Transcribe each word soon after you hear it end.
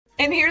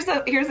And here's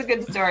a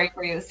good story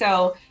for you.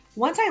 So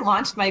once I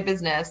launched my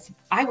business,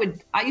 I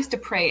used to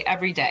pray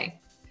every day.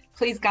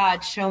 Please,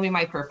 God, show me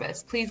my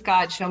purpose. Please,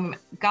 God, show me,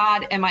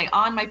 God, am I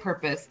on my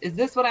purpose? Is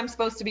this what I'm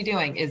supposed to be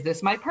doing? Is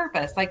this my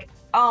purpose? Like,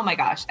 oh my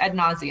gosh, ad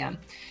nauseum.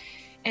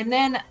 And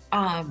then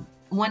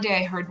one day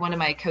I heard one of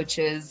my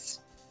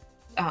coaches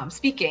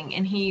speaking,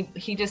 and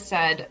he just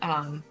said,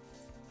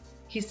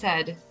 he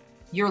said,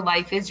 your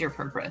life is your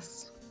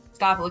purpose.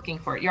 Stop looking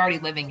for it. You're already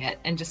living it,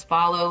 and just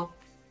follow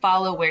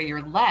where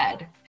you're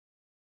led.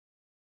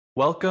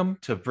 Welcome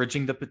to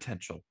Bridging the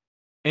Potential,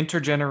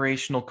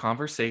 intergenerational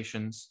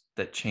conversations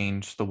that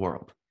change the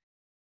world.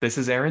 This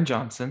is Aaron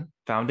Johnson,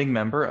 founding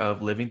member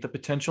of Living the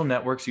Potential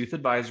Network's Youth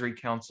Advisory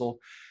Council,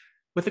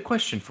 with a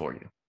question for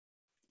you.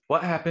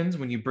 What happens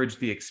when you bridge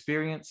the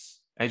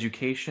experience,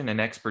 education,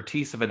 and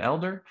expertise of an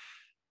elder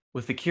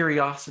with the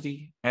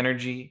curiosity,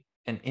 energy,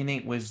 and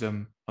innate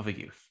wisdom of a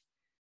youth?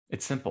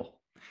 It's simple.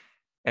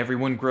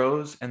 Everyone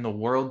grows and the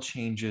world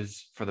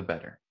changes for the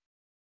better.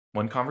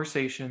 One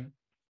conversation,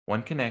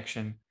 one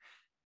connection,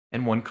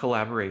 and one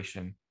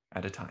collaboration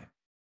at a time.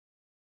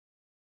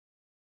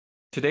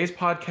 Today's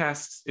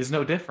podcast is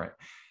no different.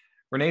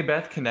 Renee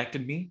Beth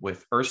connected me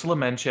with Ursula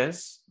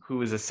Mentjes,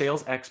 who is a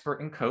sales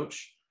expert and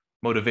coach,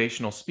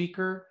 motivational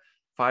speaker,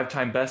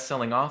 5-time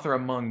bestselling author,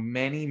 among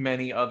many,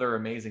 many other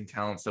amazing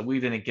talents that we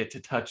didn't get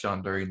to touch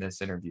on during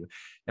this interview.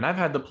 And I've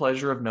had the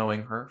pleasure of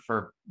knowing her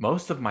for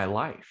most of my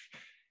life.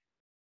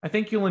 I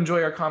think you'll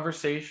enjoy our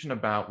conversation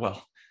about,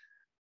 well,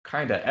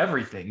 kind of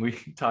everything. We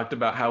talked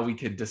about how we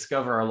could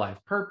discover our life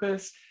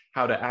purpose,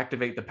 how to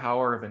activate the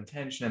power of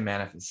intention and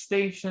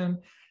manifestation,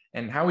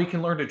 and how we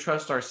can learn to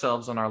trust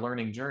ourselves on our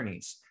learning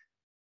journeys.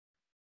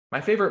 My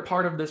favorite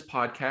part of this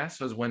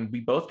podcast was when we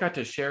both got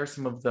to share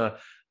some of the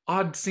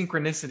odd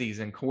synchronicities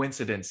and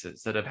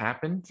coincidences that have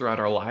happened throughout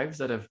our lives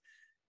that have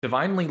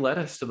divinely led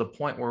us to the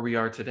point where we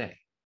are today.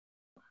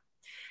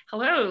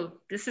 Hello,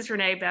 this is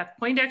Renee Beth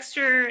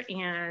Poindexter,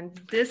 and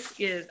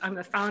I'm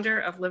the founder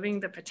of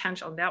Living the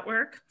Potential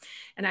Network,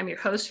 and I'm your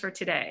host for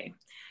today.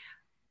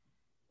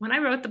 When I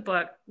wrote the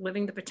book,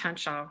 Living the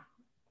Potential,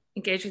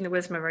 Engaging the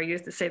Wisdom of Our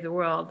Youth to Save the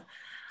World,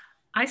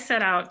 I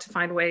set out to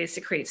find ways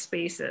to create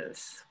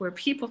spaces where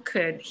people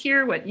could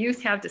hear what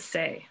youth have to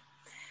say.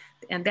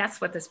 And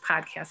that's what this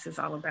podcast is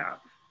all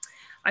about.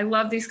 I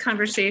love these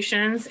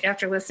conversations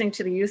after listening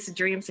to the youth's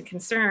dreams and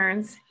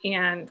concerns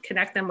and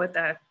connect them with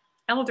an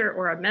elder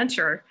or a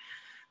mentor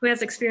who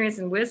has experience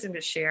and wisdom to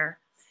share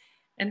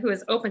and who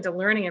is open to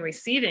learning and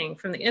receiving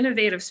from the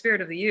innovative spirit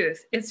of the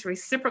youth. It's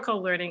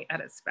reciprocal learning at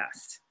its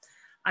best.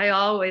 I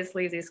always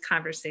leave these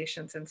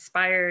conversations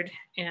inspired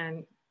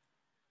and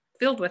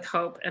filled with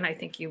hope, and I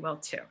think you will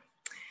too.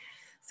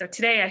 So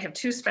today I have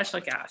two special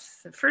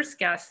guests. The first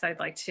guest I'd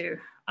like to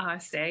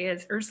say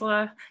is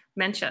Ursula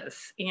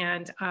Mentjes,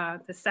 and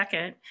the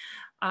second,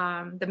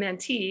 the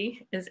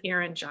mentee, is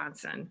Aaron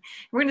Johnson.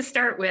 We're going to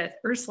start with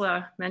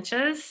Ursula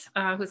Mentjes,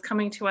 who's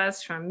coming to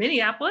us from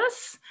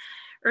Minneapolis.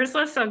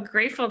 Ursula, so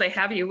grateful to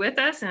have you with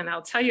us, and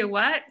I'll tell you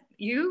what,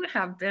 you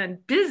have been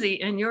busy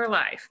in your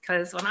life,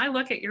 because when I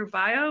look at your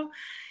bio,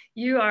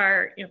 you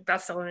are a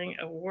best-selling,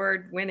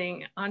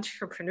 award-winning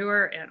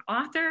entrepreneur and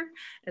author,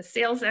 a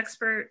sales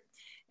expert,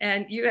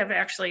 and you have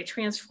actually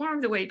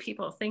transformed the way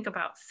people think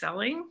about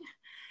selling.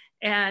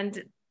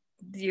 And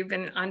you've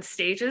been on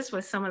stages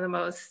with some of the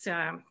most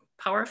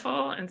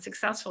powerful and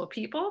successful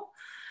people.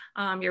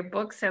 Your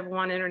books have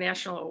won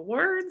international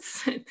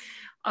awards.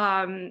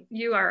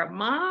 You are a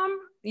mom.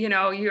 You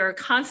know, you're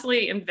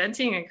constantly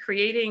inventing and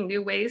creating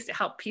new ways to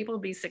help people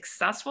be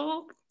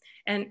successful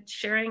and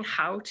sharing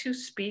how to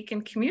speak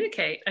and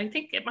communicate. I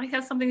think it might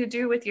have something to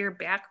do with your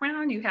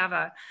background. You have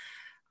a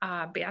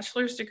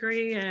bachelor's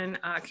degree in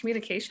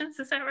communications,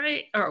 is that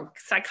right? Or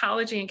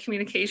psychology and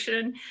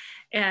communication,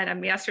 and a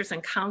master's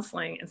in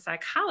counseling and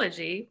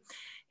psychology.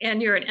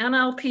 And you're an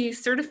NLP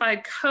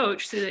certified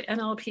coach through the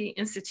NLP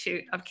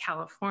Institute of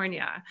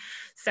California.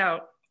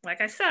 So,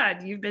 like I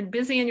said, you've been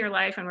busy in your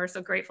life, and we're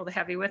so grateful to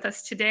have you with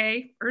us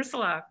today.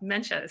 Ursula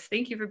Mentjes,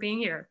 thank you for being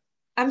here.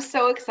 I'm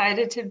so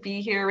excited to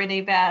be here,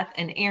 Renee Beth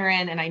and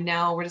Aaron, and I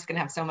know we're just going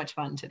to have so much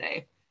fun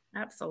today.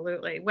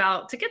 Absolutely.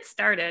 Well, to get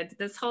started,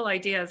 this whole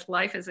idea is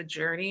life is a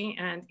journey.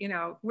 And, you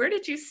know, where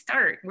did you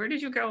start? Where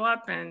did you grow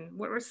up? And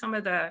what were some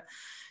of the,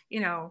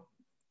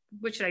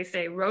 what should I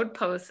say, road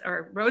posts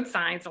or road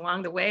signs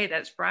along the way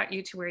that's brought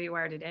you to where you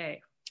are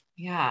today?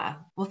 Yeah.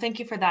 Well, thank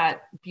you for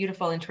that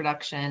beautiful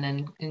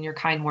introduction and your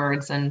kind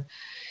words. And,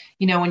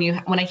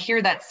 when I hear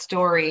that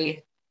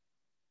story,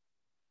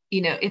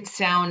 it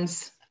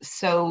sounds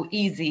so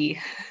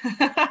easy.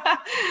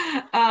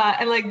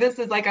 And like, this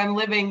is like, I'm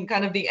living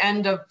kind of the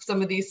end of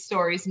some of these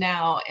stories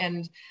now.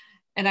 And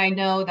I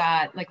know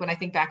that, like, when I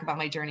think back about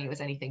my journey, it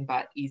was anything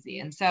but easy.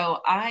 And so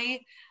I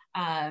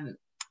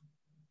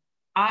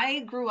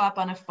grew up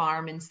on a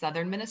farm in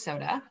southern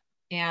Minnesota,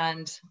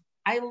 and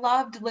I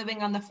loved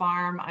living on the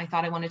farm. I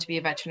thought I wanted to be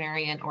a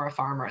veterinarian or a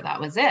farmer.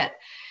 That was it.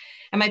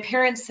 And my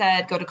parents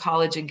said, go to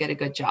college and get a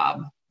good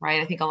job,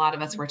 right? I think a lot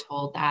of us were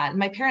told that. And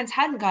my parents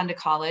hadn't gone to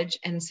college,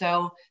 and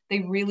so they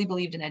really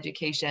believed in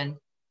education.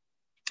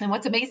 And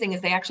what's amazing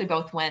is they actually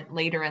both went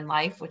later in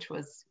life, which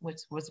was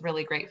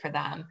really great for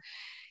them.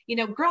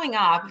 Growing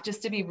up,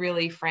 just to be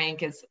really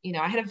frank, is,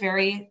 I had a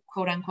very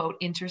quote unquote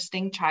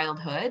interesting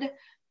childhood.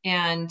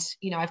 And,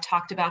 I've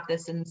talked about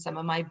this in some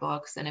of my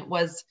books, and it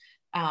was,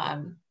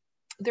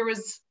 there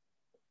was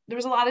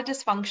a lot of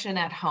dysfunction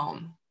at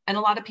home. And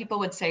a lot of people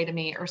would say to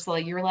me, Ursula,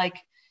 you're like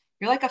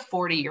a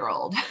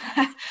 40-year-old,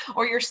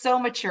 or you're so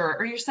mature,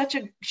 or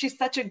she's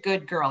such a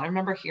good girl. I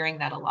remember hearing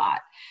that a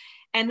lot.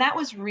 And that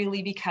was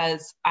really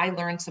because I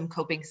learned some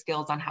coping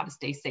skills on how to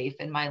stay safe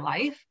in my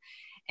life.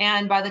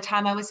 And by the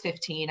time I was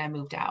 15, I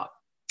moved out.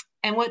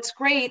 And what's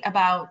great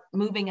about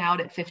moving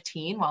out at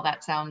 15, while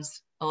that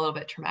sounds a little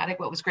bit traumatic,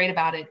 what was great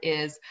about it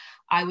is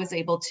I was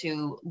able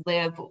to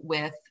live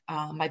with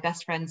my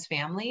best friend's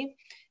family,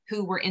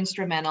 who were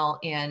instrumental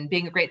in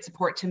being a great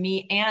support to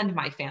me and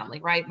my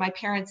family, right? My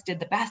parents did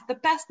the best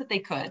that they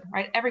could,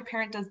 right? Every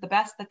parent does the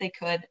best that they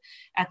could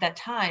at that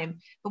time,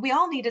 but we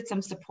all needed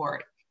some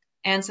support.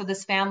 And so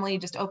this family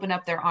just opened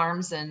up their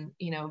arms and,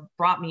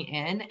 brought me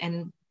in.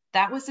 And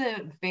that was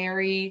a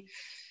very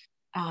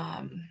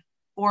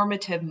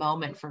formative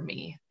moment for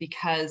me,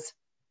 because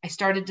I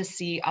started to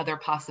see other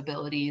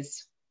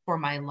possibilities for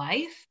my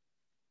life,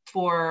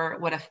 for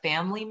what a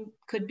family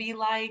could be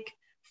like,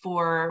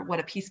 for what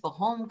a peaceful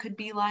home could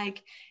be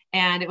like.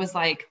 And it was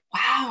like,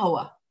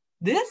 wow,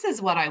 this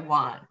is what I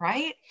want,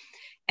 right?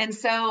 And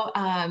so,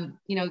 a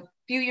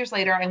few years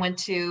later, I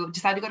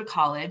decided to go to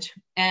college.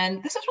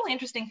 And this was really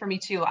interesting for me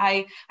too.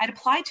 I'd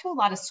applied to a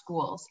lot of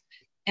schools.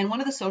 And one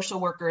of the social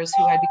workers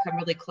who I'd become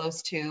really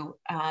close to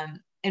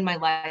in my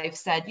life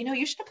said,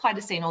 you should apply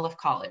to St. Olaf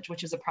College,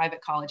 which is a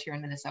private college here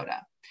in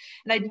Minnesota.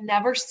 And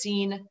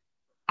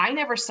I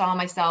never saw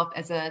myself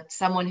as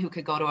someone who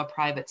could go to a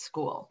private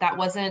school. That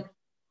wasn't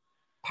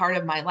part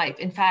of my life.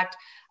 In fact,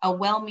 a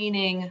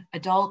well-meaning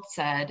adult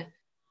said,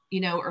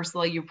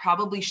 Ursula, you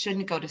probably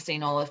shouldn't go to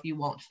St. Olaf, you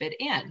won't fit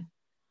in.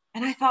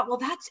 And I thought, well,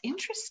 that's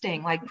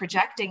interesting, like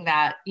projecting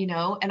that,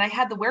 and I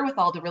had the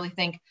wherewithal to really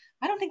think,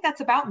 I don't think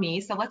that's about me.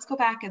 So let's go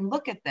back and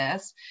look at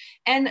this.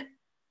 And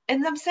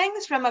I'm saying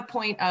this from a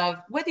point of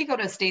whether you go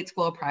to a state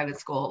school or private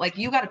school, like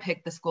you got to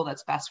pick the school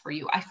that's best for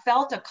you. I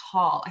felt a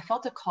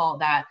call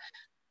that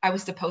I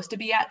was supposed to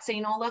be at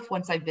St. Olaf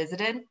once I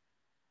visited.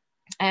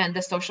 And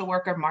the social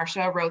worker,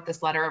 Marcia, wrote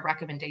this letter of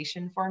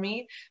recommendation for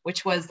me,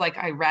 which was like,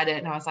 I read it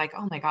and I was like,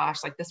 oh my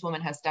gosh, like this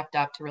woman has stepped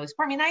up to really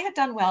support me. And I had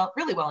done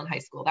really well in high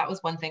school. That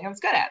was one thing I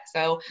was good at.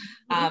 So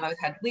I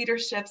had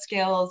leadership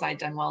skills. I'd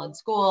done well in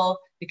school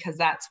because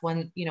that's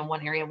one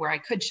area where I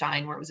could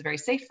shine, where it was very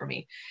safe for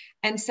me.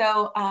 And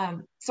so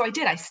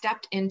I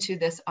stepped into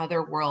this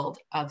other world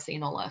of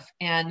St. Olaf.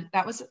 And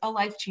that was a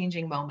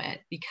life-changing moment,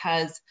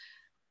 because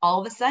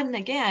all of a sudden,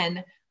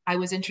 again, I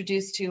was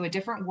introduced to a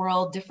different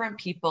world, different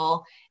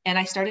people, and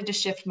I started to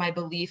shift my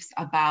beliefs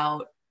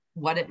about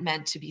what it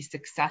meant to be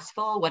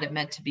successful, what it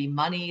meant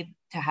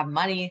to have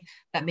money,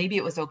 that maybe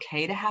it was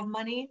okay to have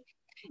money.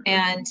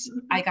 And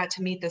I got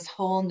to meet this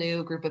whole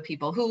new group of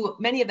people who,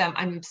 many of them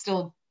I'm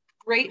still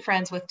great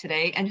friends with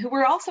today, and who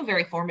were also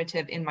very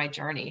formative in my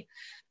journey.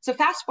 So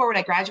fast forward,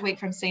 I graduate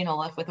from St.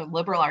 Olaf with a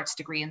liberal arts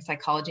degree in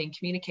psychology and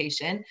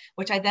communication,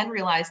 which I then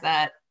realized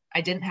that I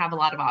didn't have a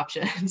lot of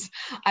options.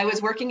 I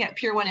was working at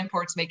Pier 1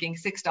 Imports making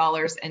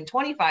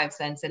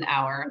 $6.25 an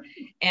hour.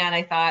 And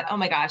I thought, oh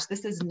my gosh,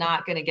 this is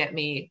not going to get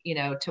me,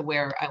 to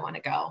where I want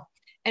to go.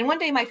 And one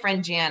day my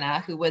friend Jana,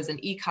 who was an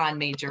econ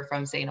major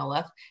from St.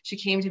 Olaf, she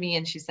came to me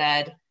and she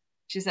said,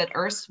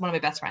 Urs, one of my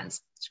best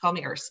friends, she called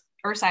me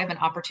Urs, I have an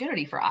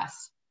opportunity for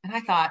us. And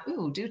I thought,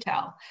 ooh, do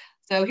tell.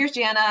 So here's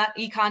Jana,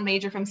 econ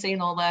major from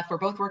St. Olaf. We're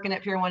both working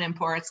at Pier 1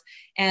 Imports.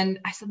 And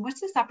I said,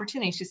 what's this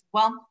opportunity? She said,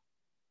 well,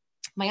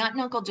 my aunt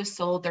and uncle just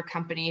sold their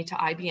company to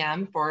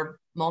IBM for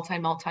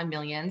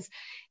multi-millions,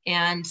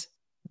 and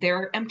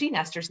they're empty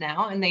nesters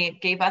now. And they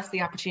gave us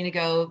the opportunity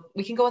to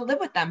we can go and live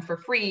with them for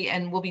free.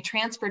 And we'll be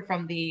transferred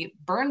from the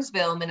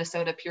Burnsville,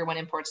 Minnesota Pier 1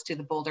 Imports to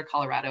the Boulder,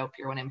 Colorado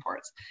Pier 1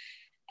 Imports.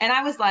 And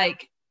I was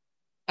like,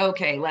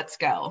 okay, let's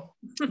go.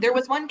 There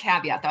was one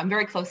caveat though. I'm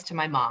very close to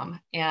my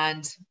mom,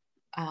 and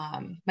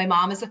my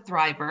mom is a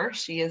thriver.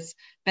 She has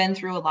been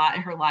through a lot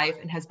in her life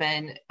and has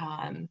been,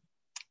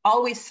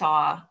 always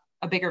saw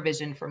a bigger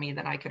vision for me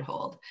than I could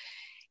hold.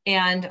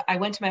 And I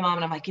went to my mom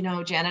and I'm like,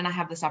 Jan and I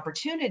have this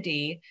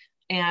opportunity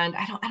and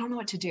I don't know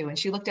what to do. And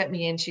she looked at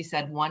me and she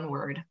said one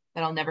word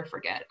that I'll never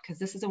forget, because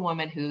this is a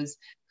woman who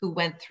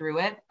went through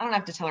it. I don't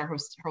have to tell her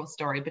whole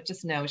story, but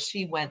just know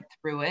she went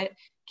through it,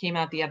 came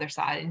out the other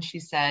side, and she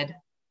said,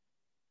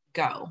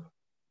 go.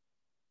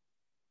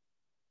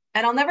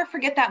 And I'll never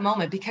forget that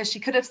moment, because she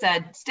could have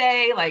said,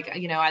 stay, like,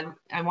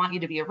 I want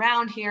you to be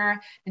around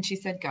here. And she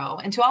said,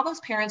 go. And to all those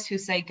parents who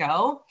say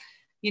go,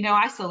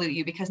 I salute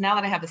you, because now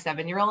that I have a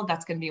 7-year-old,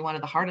 that's going to be one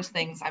of the hardest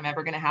things I'm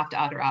ever going to have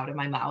to utter out of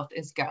my mouth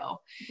is go.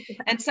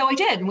 And so I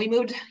did. And we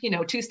moved,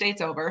 2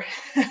 states over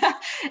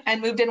and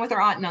moved in with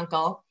our aunt and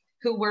uncle,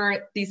 who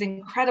were these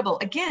incredible,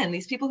 again,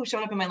 these people who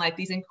showed up in my life,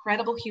 these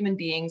incredible human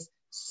beings,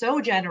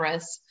 so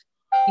generous.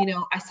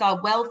 I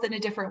saw wealth in a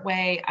different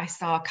way. I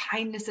saw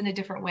kindness in a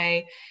different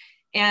way.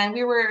 And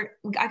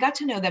I got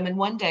to know them. And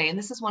one day, and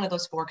this is one of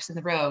those forks in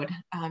the road,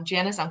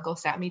 Jana's uncle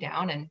sat me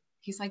down and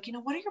he's like,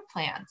 what are your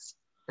plans,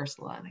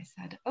 Ursula? And I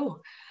said,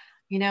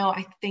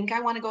 I think I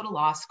want to go to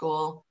law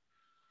school.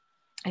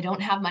 I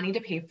don't have money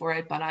to pay for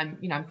it, but I'm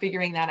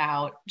figuring that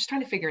out. I'm just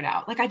trying to figure it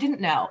out. Like, I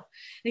didn't know. And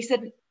he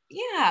said,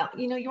 yeah,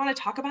 you want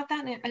to talk about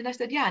that? And I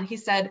said, yeah. And he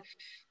said,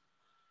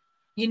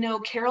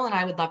 Carol and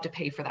I would love to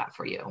pay for that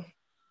for you.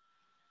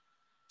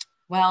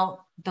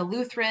 Well, the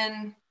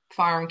Lutheran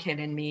farm kid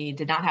in me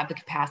did not have the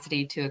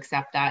capacity to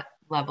accept that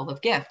level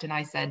of gift. And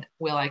I said,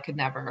 Will, I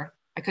couldn't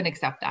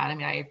accept that. I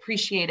mean, I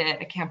appreciate it.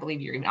 I can't believe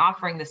you're even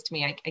offering this to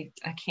me.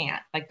 I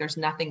can't, like, there's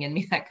nothing in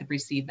me that could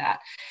receive that.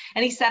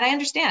 And he said, I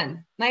understand.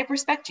 And I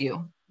respect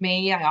you.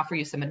 May I offer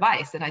you some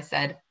advice? And I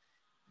said,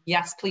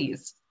 yes,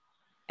 please.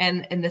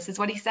 And this is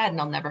what he said,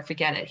 and I'll never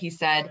forget it. He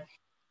said,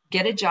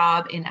 get a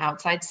job in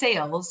outside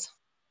sales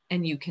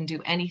and you can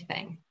do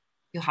anything.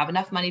 You'll have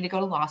enough money to go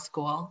to law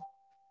school.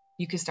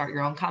 You could start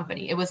your own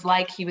company. It was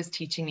like he was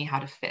teaching me how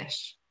to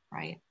fish,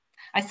 right?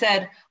 I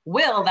said,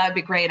 Will, that'd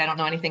be great. I don't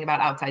know anything about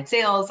outside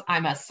sales.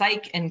 I'm a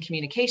psych and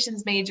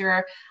communications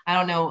major. I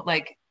don't know,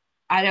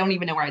 I don't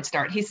even know where I'd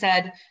start. He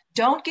said,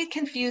 don't get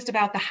confused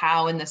about the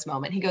how in this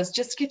moment. He goes,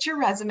 just get your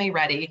resume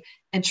ready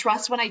and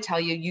trust when I tell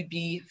you, you'd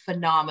be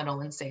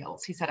phenomenal in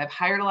sales. He said, I've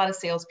hired a lot of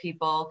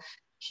salespeople.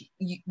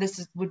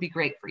 This would be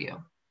great for you.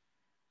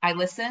 I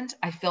listened,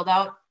 I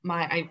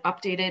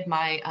updated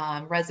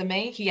my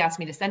resume. He asked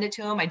me to send it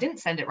to him. I didn't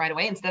send it right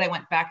away. Instead, I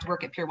went back to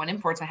work at Pier 1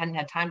 Imports. I hadn't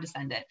had time to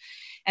send it.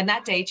 And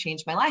that day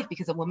changed my life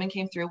because a woman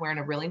came through wearing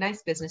a really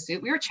nice business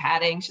suit. We were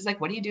chatting. She's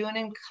like, what are you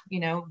doing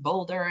in,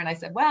 Boulder? And I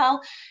said,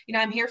 well,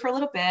 I'm here for a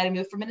little bit. I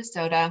moved from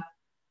Minnesota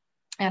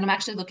and I'm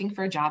actually looking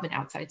for a job in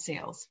outside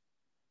sales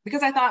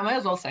because I thought I might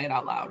as well say it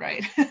out loud,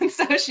 right? And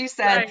so she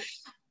said, right.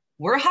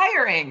 We're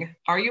hiring.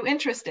 Are you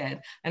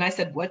interested? And I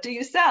said, what do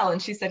you sell?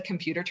 And she said,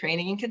 computer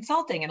training and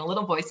consulting. And a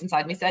little voice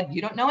inside me said,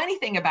 you don't know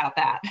anything about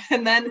that.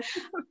 And then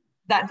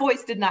that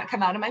voice did not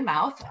come out of my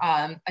mouth.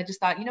 I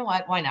just thought, you know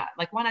what? Why not?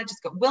 Like, why not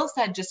just go? Will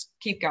said, just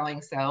keep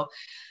going. So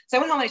I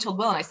went home and I told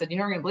Will and I said, you're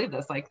not going to believe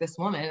this. Like, this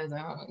woman is,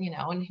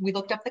 and we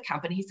looked up the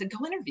company. He said,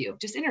 go interview,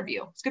 just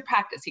interview. It's good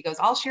practice. He goes,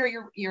 I'll share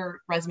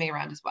your resume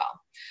around as well.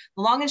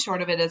 The long and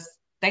short of it is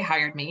they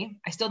hired me.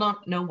 I still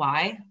don't know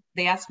why.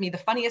 They asked me the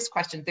funniest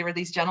questions. They were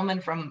these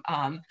gentlemen from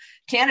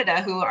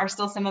Canada who are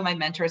still some of my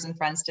mentors and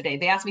friends today.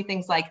 They asked me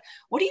things like,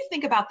 what do you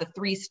think about the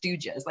Three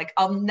Stooges? Like,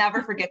 I'll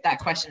never forget that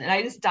question. And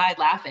I just died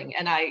laughing.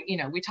 And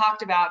we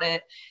talked about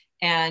it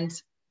and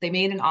they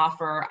made an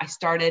offer. I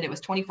started, it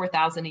was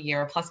 $24,000 a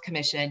year plus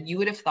commission. You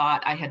would have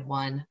thought I had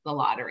won the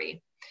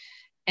lottery.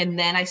 And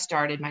then I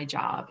started my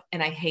job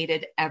and I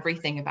hated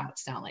everything about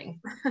selling.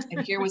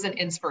 And here was an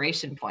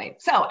inspiration point.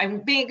 So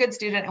I'm being a good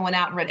student and went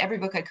out and read every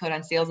book I could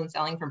on sales and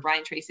selling, from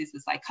Brian Tracy's The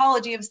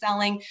Psychology of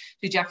Selling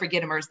to Jeffrey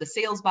Gitomer's The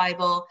Sales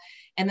Bible.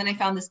 And then I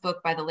found this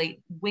book by the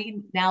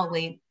now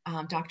late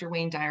Dr.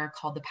 Wayne Dyer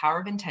called The Power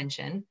of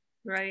Intention.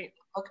 Right.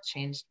 The book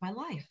changed my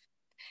life.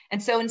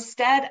 And so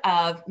instead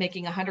of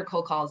making 100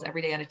 cold calls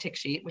every day on a tick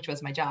sheet, which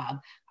was my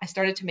job, I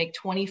started to make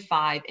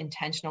 25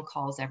 intentional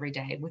calls every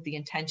day with the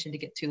intention to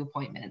get 2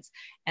 appointments.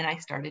 And I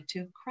started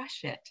to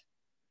crush it.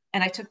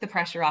 And I took the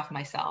pressure off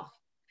myself.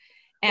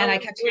 And I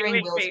kept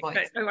hearing Will's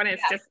voice. But I wanted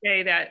to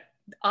say that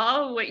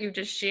all of what you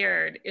just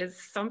shared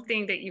is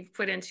something that you've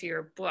put into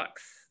your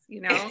books.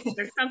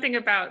 There's something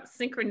about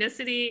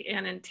synchronicity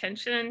and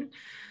intention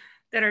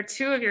that are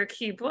 2 of your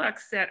key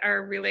books that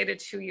are related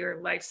to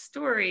your life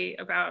story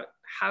about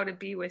how to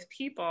be with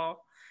people.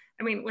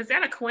 I mean, was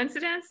that a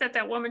coincidence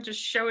that woman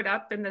just showed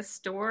up in the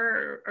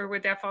store, or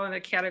would that fall in the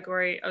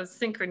category of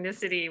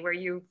synchronicity where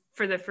you,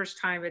 for the first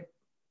time,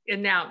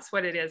 announced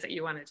what it is that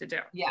you wanted to do?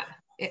 Yeah,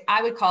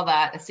 I would call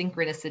that a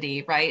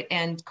synchronicity, right?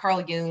 And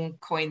Carl Jung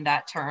coined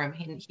that term.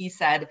 He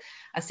said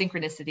a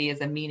synchronicity is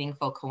a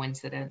meaningful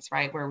coincidence,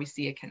 right? Where we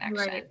see a connection.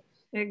 Right.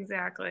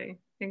 Exactly.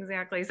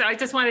 So I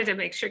just wanted to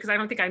make sure, because I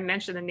don't think I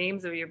mentioned the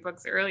names of your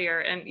books earlier.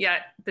 And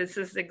yet this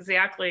is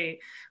exactly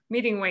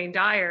meeting Wayne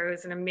Dyer,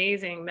 who's an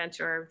amazing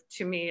mentor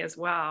to me as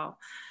well.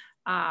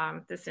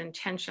 This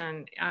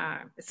intention.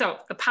 So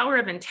the power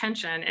of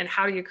intention and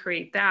how do you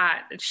create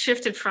that? It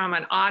shifted from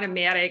an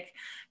automatic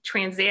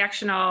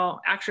transactional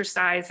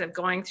exercise of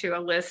going through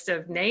a list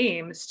of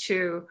names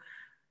to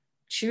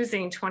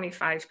choosing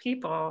 25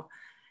 people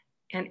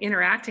and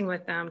interacting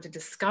with them to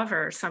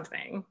discover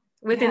something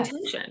with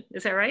intention.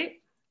 Is that right?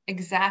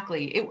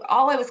 Exactly.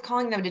 All I was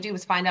calling them to do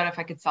was find out if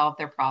I could solve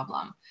their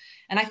problem.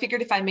 And I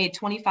figured if I made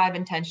 25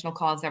 intentional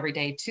calls every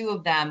day, 2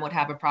 of them would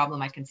have a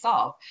problem I can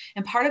solve.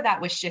 And part of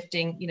that was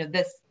shifting,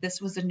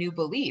 this was a new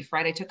belief,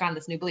 right? I took on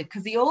this new belief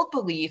because the old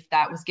belief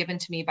that was given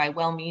to me by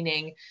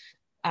well-meaning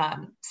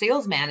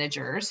sales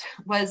managers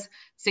was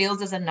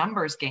sales is a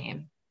numbers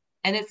game.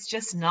 And it's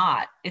just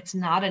not. It's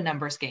not a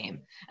numbers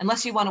game.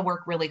 Unless you want to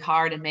work really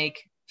hard and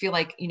make feel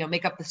like,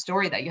 make up the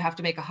story that you have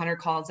to make 100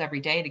 calls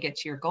every day to get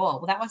to your goal.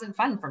 Well, that wasn't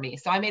fun for me.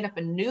 So I made up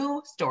a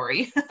new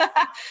story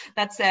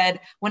that said,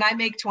 when I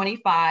make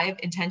 25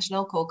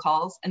 intentional cold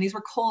calls, and these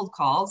were cold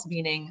calls,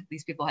 meaning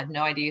these people had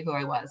no idea who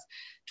I was,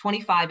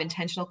 25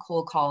 intentional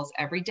cold calls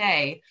every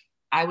day,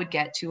 I would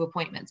get 2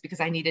 appointments because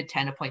I needed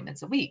 10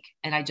 appointments a week.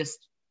 And I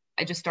just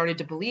started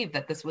to believe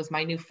that this was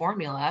my new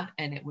formula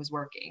and it was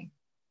working.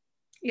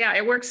 Yeah,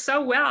 it worked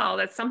so well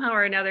that somehow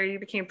or another you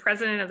became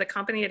president of the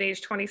company at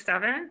age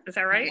 27. Is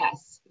that right?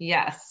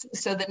 Yes.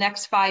 So the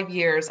next 5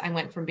 years, I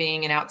went from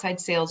being an outside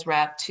sales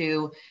rep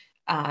to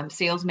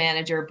sales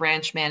manager,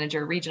 branch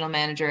manager, regional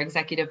manager,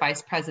 executive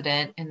vice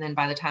president. And then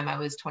by the time I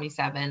was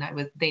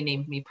 27, they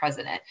named me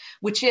president,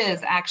 which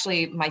is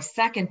actually my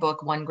second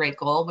book, One Great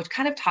Goal, which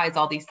kind of ties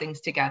all these things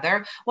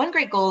together. One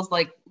Great Goal is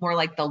more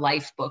like the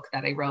life book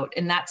that I wrote.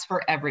 And that's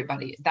for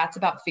everybody. That's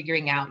about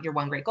figuring out your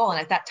one great goal.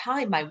 And at that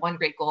time, my one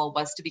great goal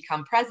was to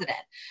become president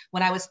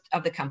when I was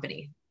of the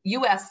company.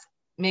 US,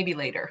 maybe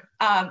later.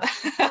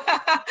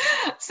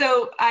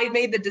 So I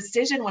made the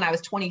decision when I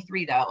was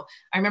 23, though.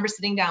 I remember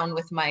sitting down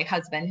with my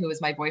husband, who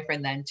was my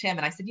boyfriend then, Tim,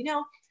 and I said,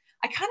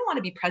 I kind of want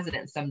to be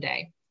president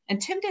someday.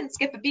 And Tim didn't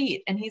skip a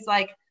beat. And he's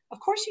like, of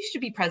course you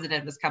should be president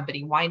of this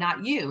company. Why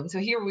not you? And so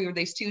here we were,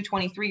 these two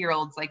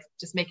 23-year-olds,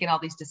 just making all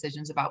these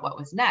decisions about what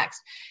was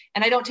next.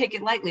 And I don't take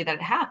it lightly that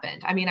it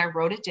happened. I mean, I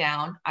wrote it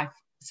down. I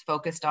was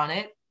focused on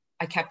it.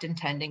 I kept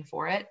intending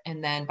for it.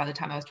 And then by the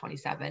time I was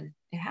 27,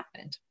 it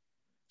happened.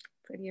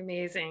 Pretty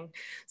amazing.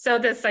 So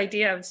this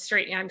idea of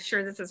I'm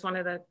sure this is one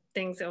of the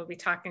things that we'll be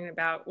talking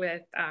about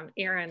with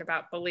Erin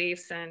about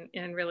beliefs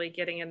and really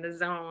getting in the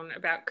zone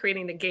about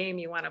creating the game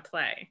you want to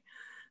play.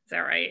 Is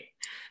that right?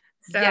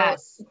 So,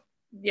 yes.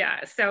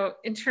 Yeah. So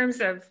in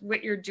terms of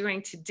what you're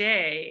doing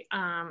today,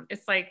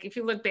 it's like, if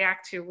you look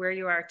back to where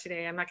you are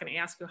today, I'm not going to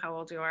ask you how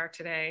old you are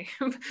today,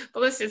 but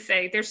let's just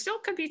say there still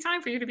could be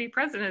time for you to be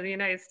president of the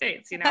United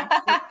States.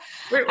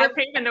 We're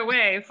paving the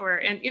way for,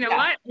 and what,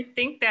 I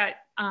think that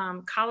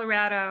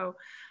Colorado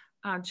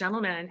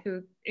gentleman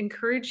who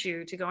encouraged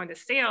you to go into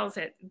sales,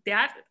 it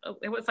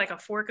was like a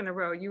fork in the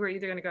road. You were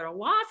either going to go to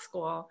law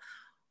school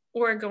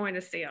or go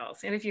into sales.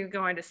 And if you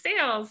go into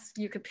sales,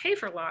 you could pay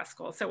for law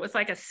school. So it was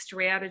like a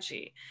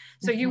strategy.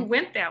 So you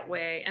went that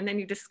way, and then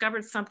you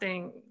discovered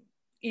something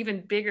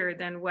even bigger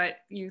than what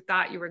you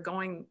thought you were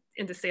going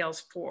into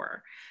sales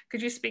for.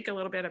 Could you speak a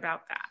little bit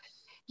about that?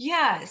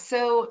 Yeah.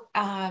 So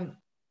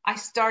I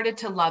started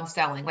to love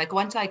selling.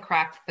 Once I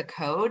cracked the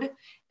code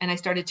and I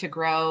started to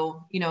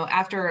grow,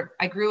 after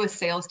I grew a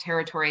sales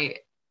territory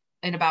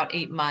in about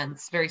 8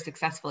 months very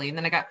successfully. And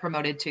then I got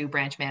promoted to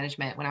branch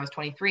management when I was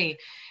 23.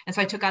 And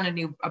so I took on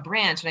a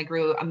branch, and I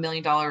grew $1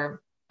 million,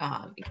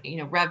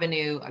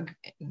 revenue, $1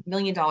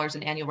 million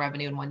in annual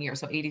revenue in 1 year.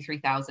 So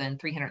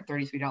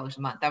 $83,333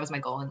 a month. That was my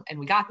goal. And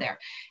we got there.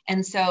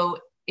 And so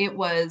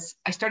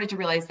I started to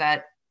realize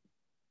that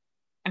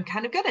I'm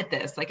kind of good at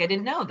this. I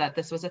didn't know that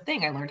this was a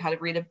thing. I learned how to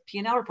read a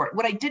P&L report.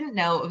 What I didn't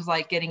know, it was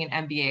like getting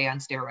an MBA on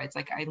steroids.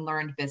 I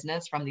learned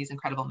business from these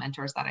incredible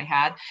mentors that I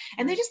had,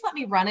 and they just let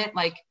me run it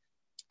like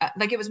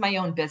it was my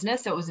own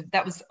business. So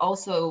that was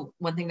also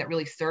one thing that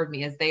really served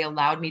me, is they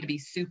allowed me to be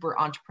super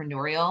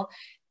entrepreneurial.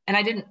 And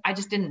I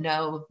just didn't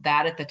know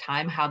that at the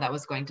time, how that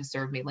was going to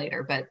serve me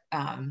later. But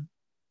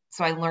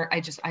so I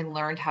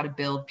learned how to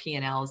build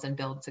P&Ls and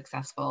build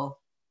successful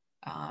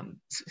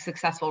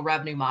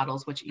revenue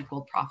models, which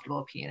equaled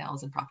profitable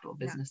P&Ls and profitable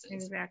businesses. Yeah,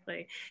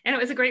 exactly. And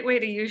it was a great way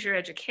to use your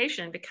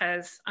education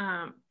because,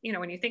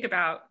 when you think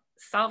about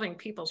solving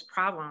people's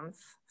problems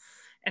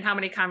and how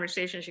many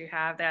conversations you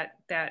have, that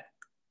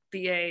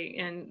BA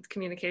in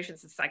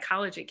communications and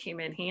psychology came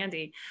in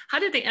handy. How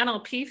did the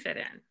NLP fit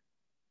in?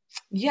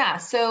 Yeah.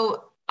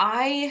 So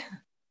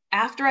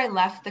after I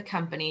left the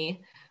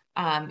company,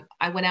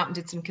 I went out and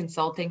did some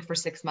consulting for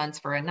 6 months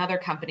for another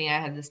company. I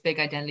had this big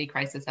identity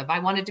crisis of I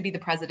wanted to be the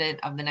president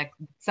of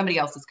somebody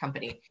else's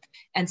company.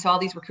 And so all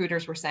these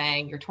recruiters were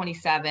saying, you're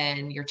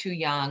 27, you're too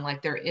young.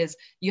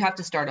 You have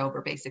to start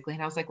over basically.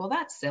 And I was like, well,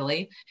 that's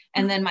silly.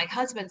 And then my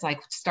husband's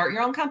like, start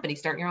your own company,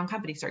 start your own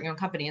company, start your own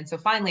company. And so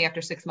finally,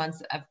 after 6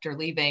 months after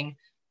leaving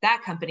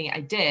that company,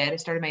 I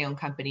started my own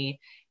company.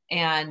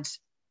 And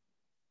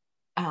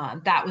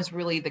that was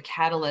really the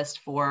catalyst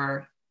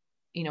for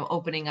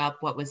opening up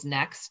what was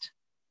next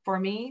for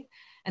me.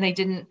 And I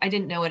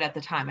didn't know it at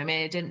the time. I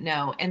mean, I didn't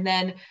know. And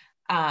then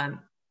I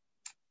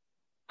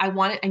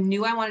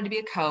knew I wanted to be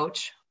a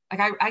coach.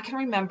 I can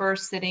remember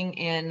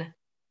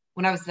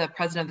when I was the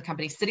president of the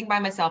company, sitting by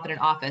myself in an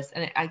office,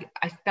 and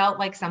I felt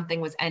like something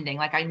was ending.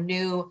 I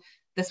knew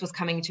this was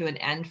coming to an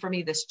end for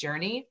me, this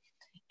journey.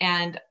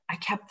 And I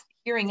kept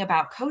hearing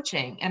about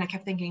coaching, and I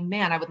kept thinking,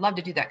 man, I would love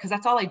to do that, because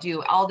that's all I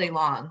do all day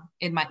long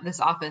in this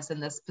office,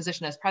 in this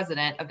position as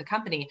president of the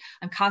company.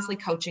 I'm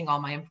constantly coaching all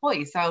my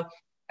employees. So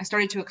I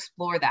started to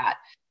explore that.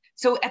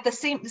 So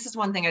this is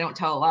one thing I don't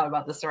tell a lot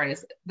about the story,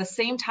 is the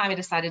same time I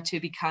decided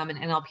to become an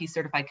NLP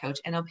certified coach.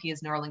 NLP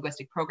is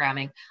neuro-linguistic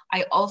programming.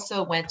 I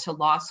also went to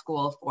law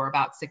school for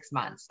about 6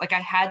 months. I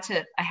had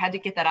to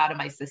get that out of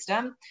my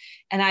system.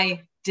 And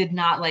I did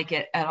not like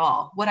it at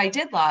all. What I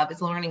did love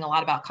is learning a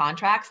lot about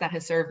contracts. That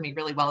has served me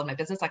really well in my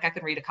business. Like I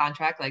could read a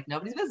contract like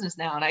nobody's business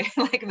now. And I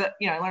like that,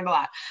 I learned a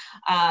lot.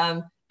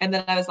 And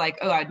then I was like,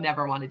 oh, I'd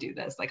never want to do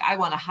this. Like I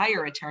want to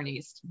hire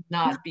attorneys,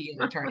 not be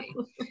an attorney.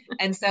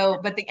 And so,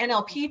 but the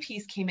NLP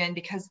piece came in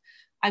because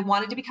I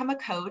wanted to become a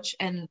coach,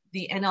 and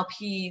the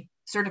NLP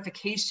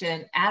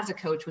certification as a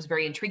coach was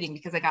very intriguing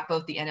because I got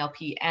both the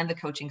NLP and the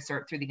coaching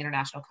cert through the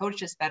International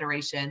Coaches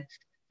Federation,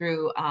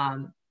 through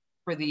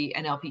for the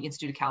NLP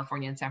Institute of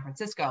California in San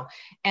Francisco.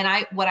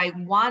 And what I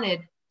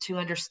wanted to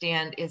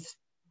understand is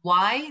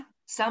why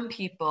some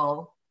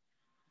people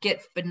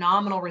get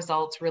phenomenal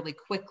results really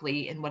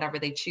quickly in whatever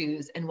they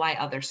choose and why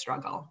others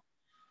struggle.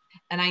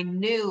 And I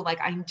knew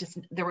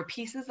there were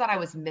pieces that I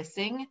was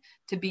missing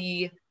to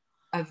be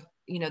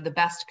the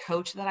best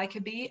coach that I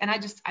could be. And I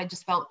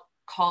just felt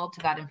called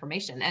to that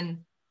information. And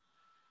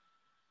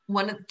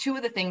two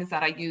of the things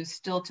that I use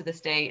still to this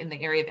day in the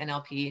area of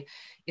NLP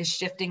is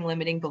shifting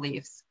limiting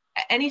beliefs.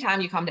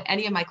 Anytime you come to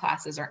any of my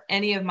classes or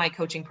any of my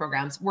coaching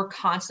programs, we're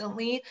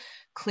constantly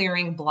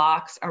clearing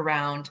blocks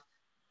around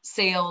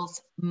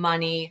sales,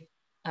 money,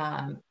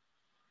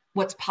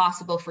 what's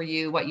possible for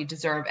you, what you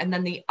deserve. And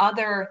then the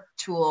other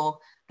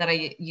tool that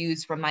I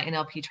use from my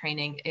NLP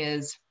training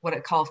is what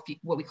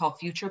we call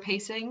future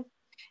pacing.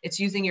 It's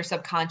using your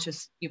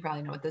subconscious, you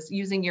probably know what this,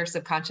 using your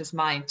subconscious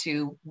mind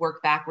to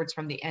work backwards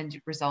from the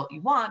end result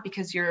you want,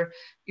 because your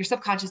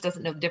subconscious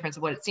doesn't know the difference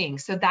of what it's seeing.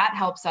 So that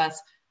helps us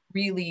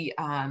really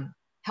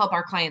help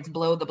our clients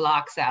blow the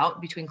blocks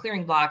out between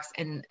clearing blocks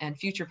and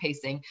future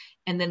pacing.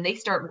 And then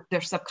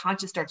their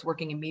subconscious starts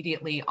working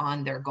immediately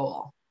on their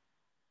goal.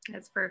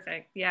 That's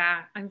perfect.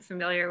 Yeah, I'm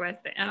familiar with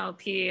the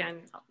NLP,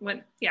 and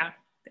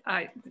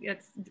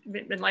it's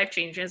been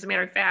life-changing. As a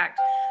matter of fact,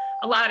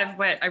 a lot of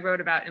what I wrote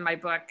about in my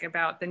book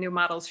about the new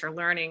models for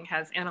learning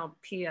has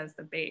NLP as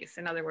the base.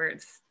 In other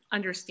words,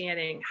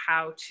 understanding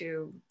how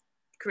to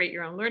create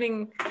your own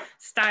learning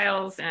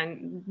styles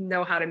and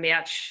know how to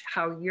match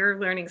how your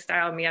learning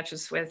style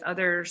matches with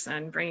others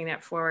and bringing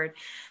that forward.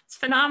 It's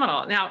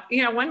phenomenal. Now,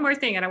 one more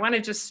thing, and I want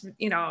to just,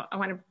 I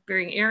want to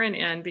bring Erin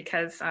in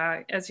because,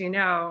 as you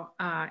know,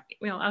 I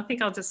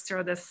think I'll just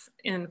throw this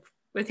in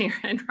with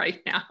Erin right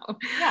now.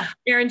 Yeah.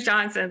 Erin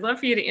Johnson, I'd love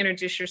for you to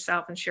introduce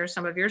yourself and share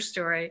some of your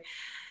story.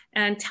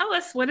 And tell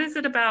us, what is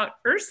it about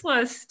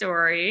Ursula's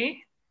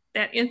story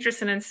that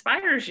interests and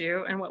inspires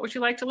you, and what would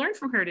you like to learn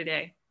from her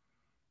today?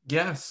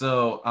 Yeah,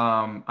 so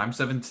I'm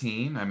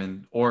 17. I'm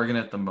in Oregon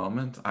at the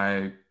moment.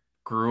 I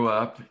grew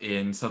up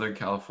in Southern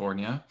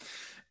California.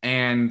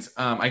 And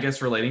I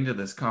guess relating to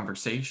this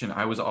conversation,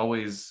 I was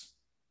always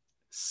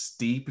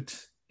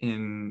steeped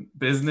in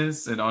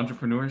business and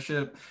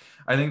entrepreneurship.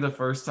 I think the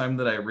first time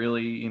that I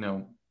really,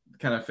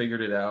 kind of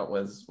figured it out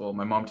was,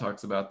 my mom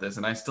talks about this,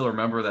 and I still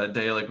remember that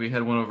day. Like, we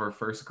had one of our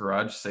first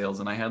garage sales,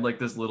 and I had like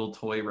this little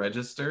toy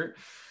register,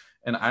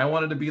 and I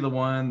wanted to be the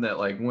one that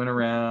like went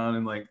around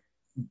and like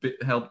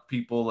help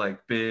people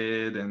like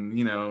bid and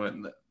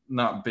and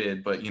not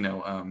bid but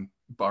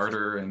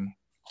barter and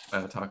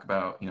talk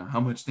about how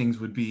much things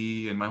would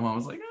be. And my mom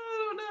was like, I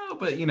don't know,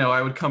 but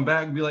I would come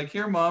back and be like,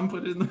 here mom,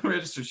 put it in the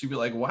register. She'd be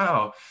like,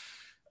 wow,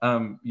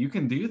 you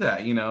can do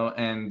that.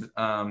 And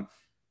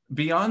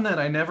beyond that,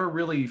 I never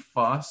really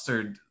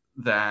fostered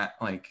that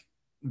like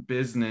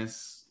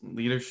business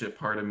leadership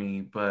part of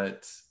me,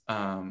 but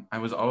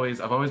I've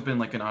always been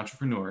like an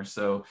entrepreneur.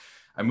 So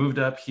I moved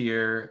up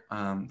here,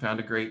 found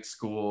a great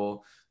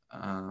school.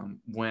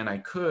 When I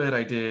could,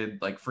 I did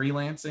like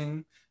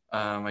freelancing.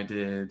 I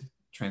did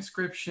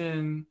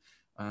transcription.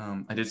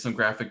 I did some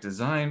graphic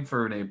design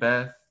for Renee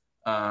Beth.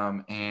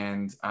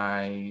 And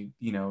I,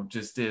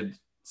 just did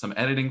some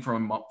editing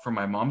from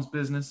my mom's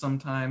business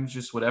sometimes,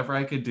 just whatever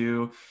I could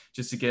do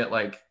just to get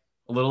like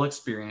a little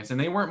experience. And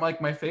they weren't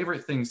like my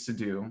favorite things to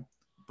do,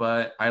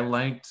 but I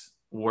liked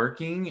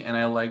working, and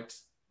I liked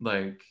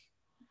like,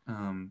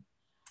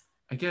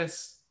 I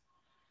guess,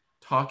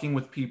 talking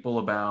with people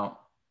about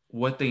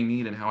what they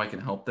need and how I can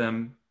help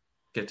them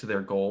get to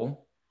their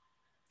goal,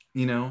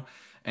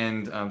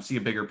 and see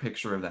a bigger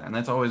picture of that. And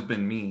that's always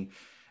been me.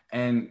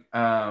 And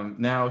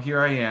now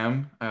here I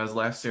am. I was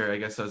last year, I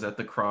guess I was at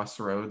the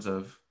crossroads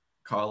of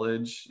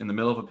college in the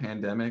middle of a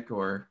pandemic,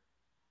 or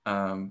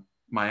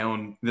my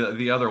own,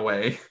 the other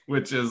way,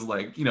 which is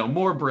like,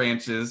 more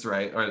branches,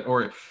 right?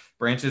 Or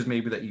branches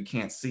maybe that you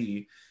can't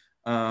see.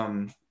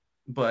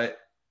 But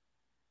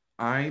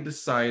I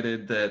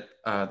decided that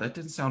that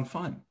didn't sound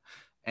fun.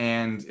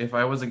 And if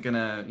I wasn't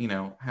gonna,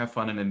 have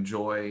fun and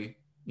enjoy,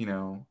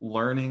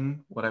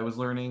 learning what I was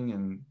learning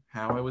and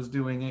how I was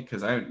doing it,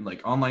 because I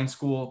like online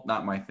school,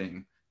 not my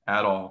thing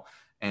at all.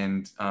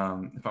 And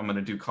if I'm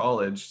gonna do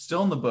college,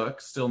 still in the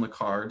books, still in the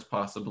cards,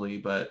 possibly,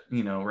 but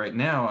right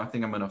now I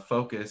think I'm gonna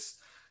focus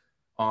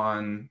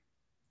on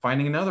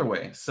finding another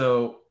way.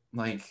 So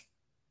like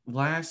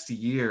last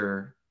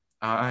year,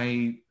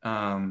 I've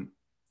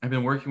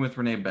been working with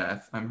Renee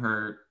Beth. I'm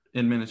her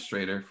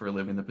administrator for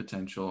Living the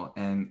Potential.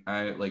 And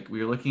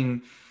we were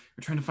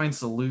we're trying to find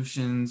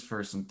solutions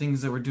for some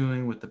things that we're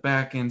doing with the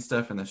back end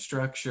stuff and the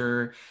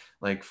structure,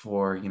 like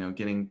for, you know,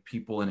 getting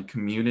people in a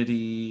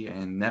community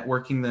and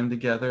networking them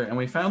together. And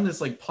we found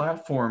this like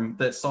platform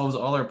that solves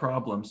all our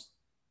problems.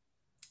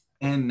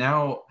 And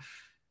now,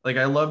 like,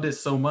 I loved it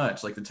so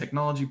much, like the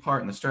technology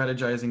part and the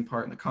strategizing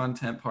part and the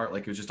content part,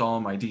 like it was just all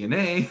in my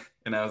DNA.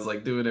 And I was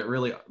like doing it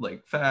really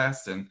like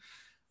fast, and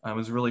it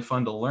was really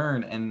fun to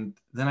learn. And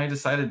then I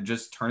decided to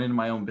just turn it into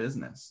my own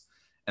business.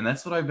 And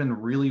that's what I've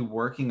been really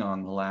working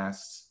on the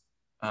last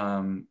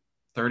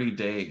 30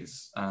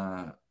 days.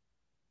 About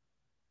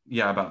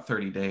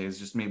 30 days,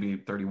 just maybe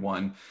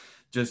 31,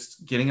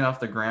 just getting it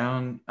off the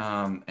ground.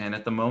 And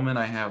at the moment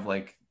I have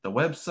like the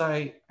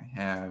website, I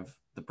have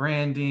the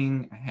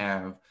branding, I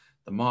have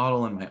the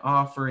model and my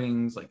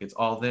offerings, like it's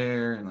all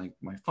there, and like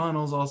my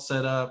funnel's all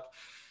set up.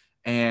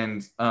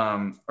 And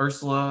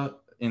Ursula,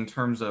 in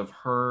terms of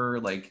her,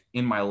 like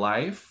in my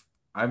life,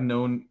 I've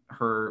known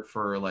her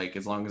for like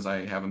as long as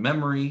I have a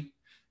memory,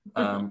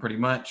 pretty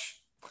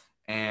much,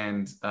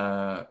 and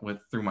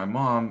through my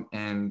mom.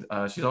 And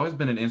she's always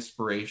been an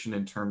inspiration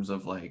in terms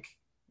of like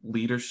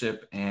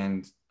leadership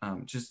and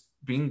just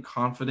being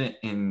confident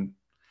in,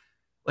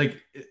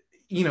 like,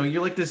 you know,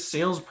 you're like this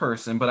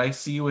salesperson, but I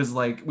see you as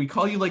like, we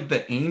call you like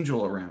the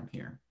angel around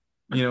here.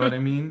 You know what I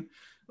mean?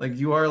 Like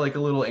you are like a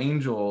little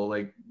angel,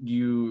 like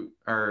you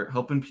are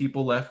helping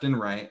people left and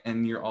right.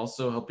 And you're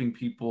also helping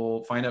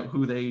people find out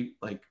who they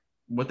like,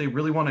 what they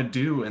really want to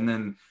do, and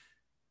then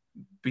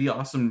be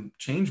awesome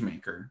change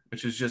maker,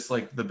 which is just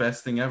like the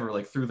best thing ever,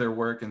 like through their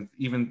work, and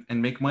even,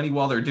 and make money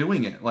while they're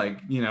doing it. Like,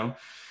 you know,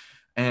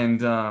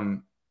 and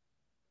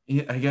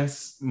I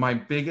guess my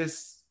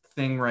biggest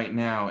thing right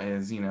now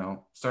is, you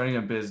know, starting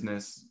a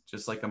business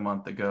just like a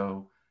month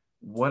ago.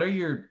 What are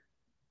your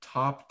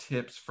top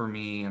tips for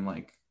me and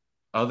like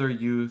other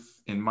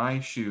youth in my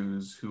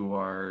shoes who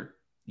are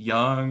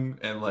young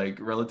and like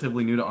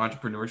relatively new to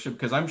entrepreneurship?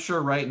 Because I'm sure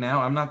right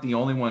now I'm not the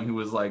only one who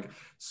is like,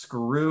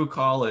 screw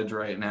college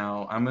right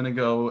now, I'm gonna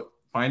go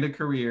find a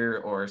career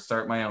or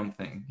start my own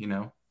thing, you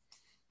know?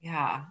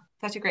 Yeah,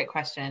 such a great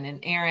question.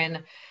 And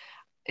Aaron,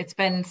 it's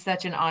been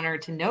such an honor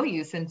to know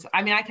you since,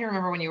 I mean, I can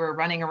remember when you were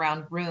running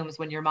around rooms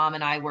when your mom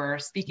and I were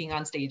speaking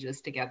on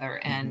stages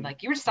together, and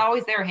like you were just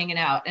always there hanging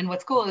out. And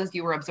what's cool is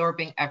you were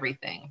absorbing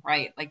everything,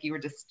 right? Like you were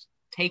just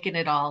taking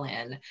it all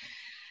in.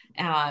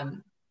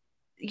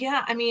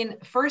 Yeah, I mean,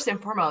 first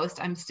and foremost,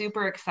 I'm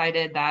super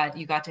excited that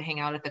you got to hang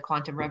out at the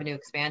Quantum Revenue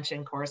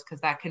Expansion course,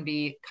 because that can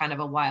be kind of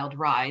a wild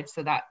ride.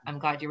 So that I'm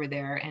glad you were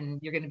there, and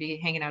you're going to be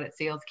hanging out at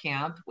Sales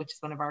Camp, which is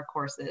one of our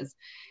courses.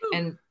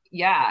 And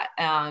yeah,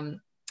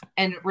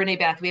 and Renee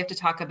Beth, we have to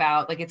talk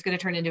about, like, it's going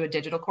to turn into a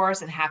digital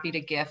course, and happy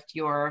to gift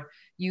your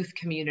youth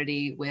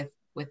community with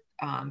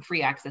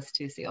free access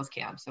to Sales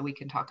Camp. So we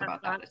can talk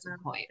about that at some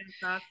point.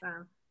 That's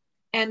awesome.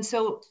 And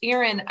so,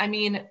 Aaron, I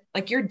mean,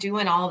 like you're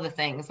doing all of the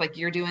things, like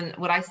you're doing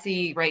what I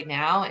see right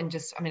now. And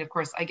just, I mean, of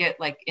course, I get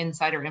like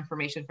insider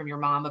information from your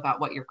mom about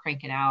what you're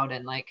cranking out,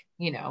 and like,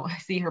 you know, I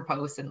see her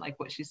posts and like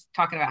what she's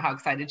talking about, how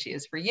excited she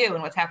is for you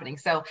and what's happening.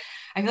 So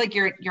I feel like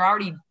you're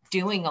already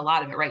doing a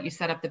lot of it, right? You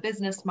set up the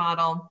business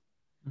model,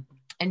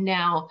 and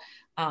now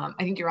I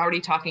think you're already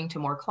talking to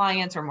more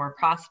clients or more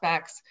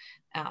prospects.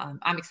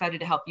 I'm excited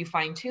to help you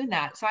fine tune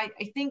that. So I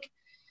think,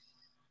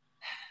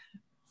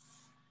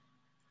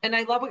 and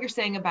I love what you're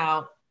saying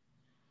about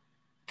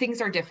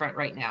things are different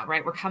right now,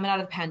 right? We're coming out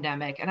of the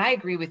pandemic, and I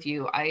agree with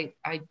you. I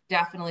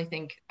definitely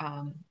think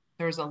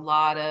there's a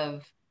lot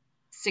of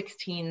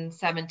 16,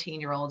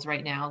 17-year-olds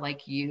right now,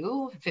 like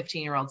you,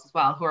 15-year-olds as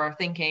well, who are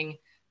thinking,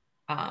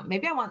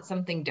 maybe I want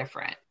something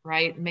different,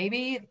 right?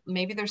 Maybe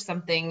there's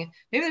something,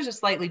 maybe there's a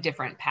slightly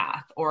different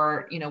path,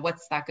 or, you know,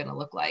 what's that going to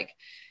look like?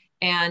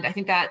 And I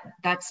think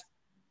that's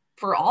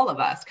for all of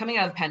us coming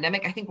out of the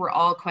pandemic. I think we're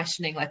all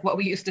questioning like what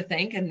we used to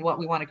think and what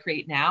we want to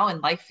create now. And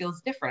life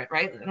feels different,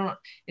 right?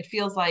 It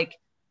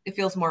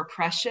feels more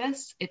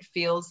precious. It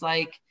feels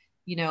like,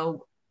 you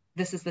know,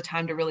 this is the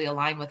time to really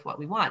align with what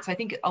we want. So I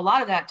think a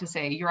lot of that to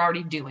say you're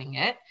already doing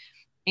it.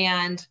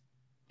 And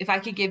if I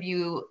could give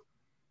you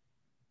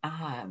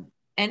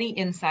any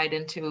insight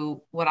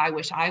into what I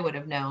wish I would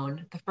have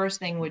known, the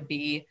first thing would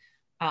be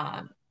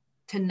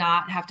to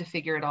not have to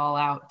figure it all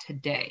out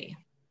today.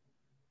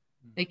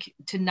 Like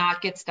to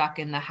not get stuck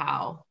in the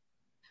how,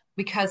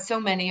 because so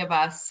many of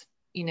us,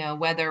 you know,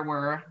 whether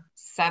we're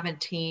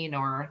 17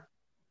 or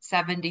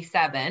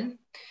 77,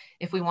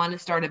 if we want to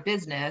start a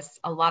business,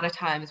 a lot of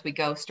times we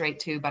go straight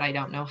to, but I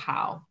don't know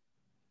how.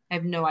 I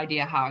have no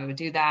idea how I would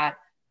do that.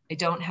 I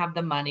don't have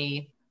the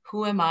money.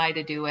 Who am I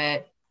to do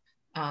it?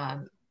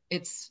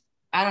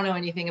 I don't know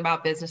anything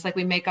about business. Like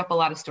we make up a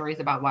lot of stories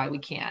about why we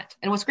can't.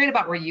 And what's great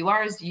about where you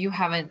are is you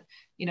haven't,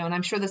 you know, and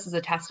I'm sure this is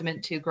a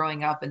testament to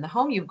growing up in the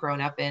home you've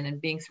grown up in and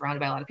being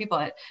surrounded by a lot of people.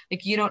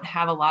 Like you don't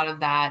have a lot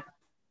of that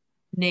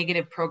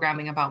negative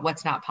programming about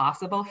what's not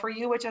possible for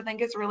you, which I think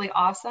is really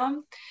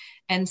awesome.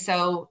 And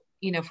so,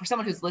 you know, for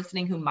someone who's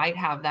listening who might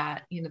have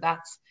that, you know,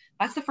 that's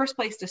the first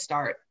place to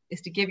start,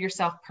 is to give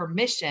yourself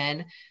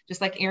permission,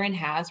 just like Aaron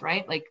has,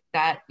 right? Like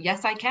that,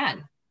 yes, I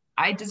can.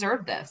 I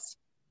deserve this.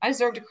 I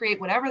deserve to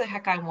create whatever the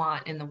heck I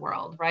want in the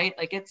world, right?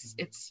 Like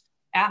it's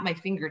at my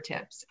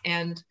fingertips.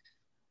 And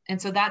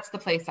so that's the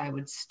place I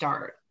would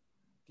start.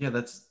 Yeah,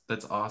 that's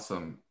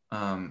awesome.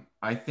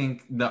 I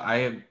think that I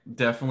have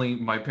definitely,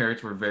 my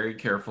parents were very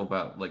careful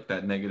about like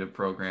that negative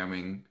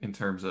programming in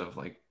terms of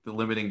like the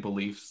limiting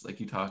beliefs, like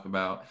you talk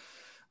about.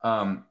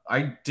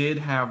 I did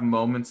have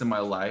moments in my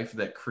life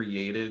that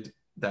created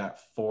that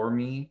for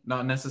me,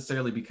 not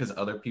necessarily because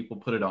other people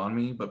put it on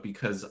me, but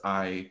because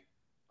I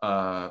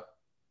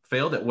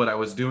failed at what I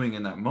was doing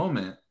in that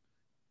moment.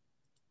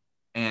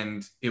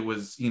 And it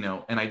was,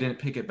 and I didn't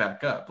pick it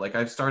back up. Like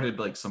I've started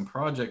like some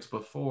projects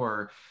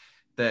before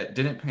that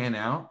didn't pan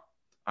out.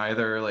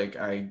 Either like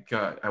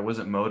I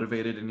wasn't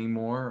motivated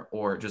anymore,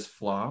 or it just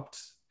flopped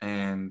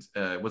and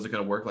it wasn't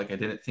going to work. Like I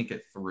didn't think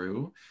it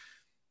through.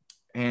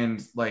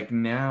 And like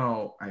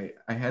now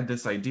I had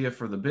this idea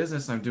for the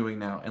business I'm doing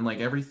now, and like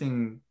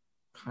everything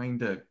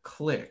kind of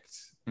clicked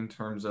in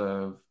terms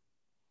of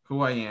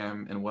who I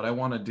am and what I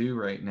want to do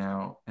right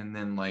now. And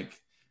then like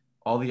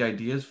all the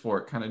ideas for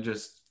it kind of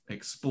just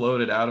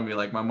exploded out of me.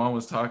 Like my mom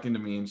was talking to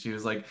me and she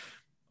was like,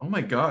 oh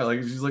my God,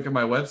 like she's looking at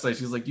my website.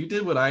 She's like, you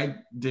did what I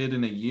did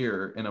in a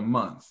year, in a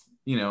month,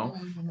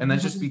 And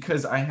that's just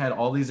because I had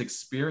all these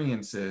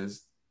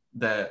experiences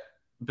that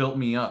built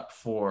me up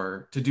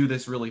to do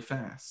this really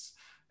fast.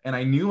 And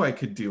I knew I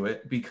could do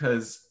it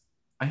because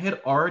I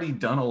had already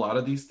done a lot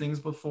of these things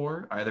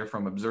before, either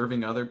from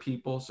observing other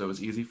people, so it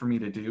was easy for me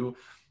to do,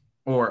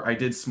 or I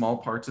did small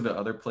parts of it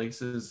other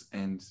places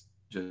and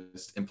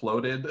just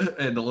imploded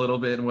and a little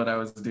bit in what I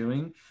was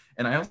doing.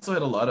 And I also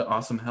had a lot of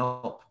awesome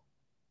help.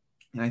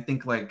 And I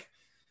think like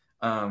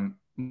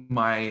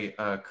my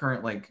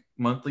current like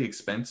monthly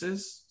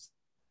expenses,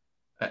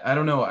 I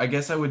don't know, I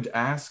guess I would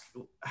ask,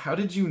 how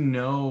did you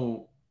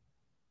know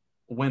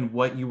when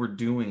what you were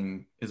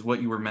doing is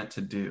what you were meant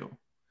to do?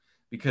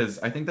 Because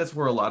I think that's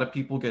where a lot of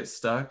people get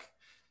stuck.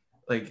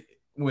 Like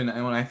when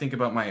I think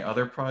about my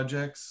other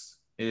projects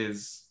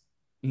is,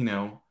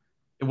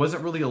 it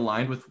wasn't really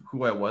aligned with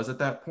who I was at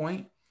that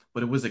point,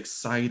 but it was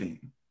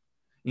exciting.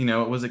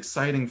 It was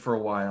exciting for a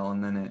while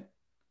and then it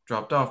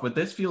dropped off. But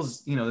this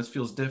feels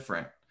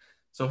different.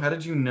 So how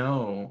did you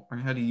know, or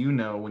how do you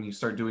know when you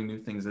start doing new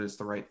things that it's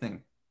the right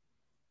thing?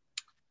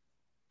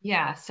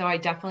 Yeah, so I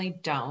definitely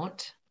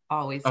don't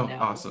always Oh, know.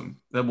 awesome.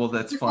 Well,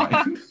 that's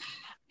fine.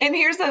 And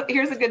here's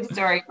a good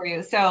story for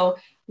you. So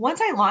once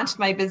I launched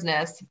my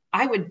business,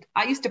 I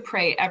used to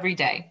pray every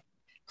day.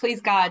 Please,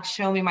 God,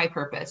 show me my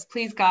purpose.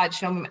 Please, God,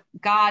 show me,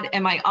 God,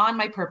 am I on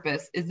my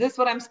purpose? Is this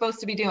what I'm supposed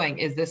to be doing?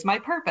 Is this my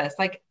purpose?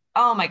 Like,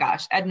 oh my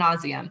gosh, ad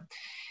nauseum.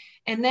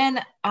 And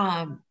then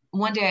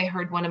one day I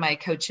heard one of my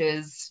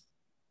coaches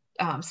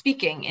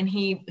speaking, and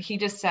he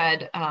just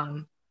said,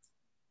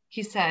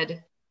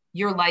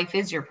 your life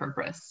is your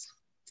purpose.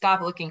 Stop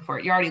looking for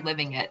it. You're already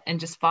living it, and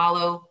just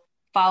follow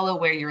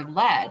where you're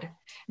led. And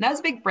that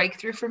was a big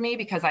breakthrough for me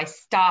because I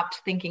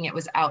stopped thinking it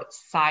was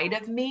outside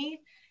of me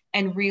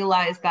and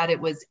realized that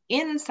it was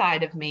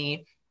inside of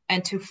me,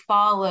 and to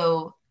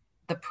follow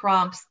the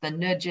prompts, the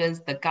nudges,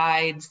 the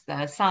guides,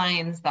 the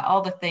signs,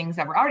 all the things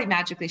that were already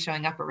magically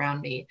showing up around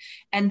me.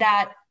 And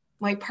that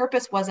my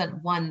purpose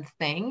wasn't one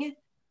thing.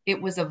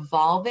 It was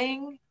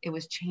evolving, it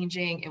was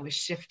changing, it was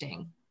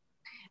shifting.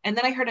 And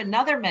then I heard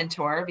another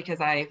mentor,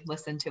 because I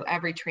listened to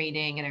every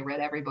training and I read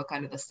every book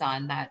under the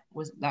sun that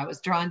I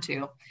was drawn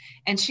to.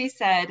 And she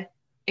said,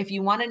 if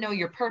you want to know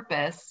your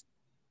purpose,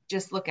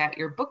 just look at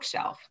your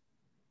bookshelf.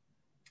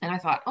 And I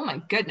thought, oh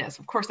my goodness,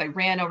 of course I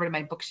ran over to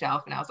my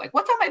bookshelf and I was like,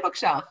 what's on my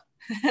bookshelf?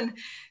 And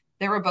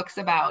there were books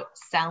about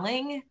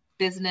selling,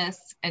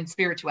 business, and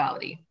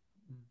spirituality.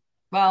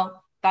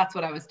 Well, that's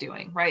what I was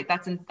doing, right?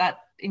 That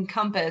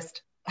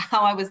encompassed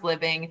how I was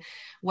living,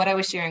 what I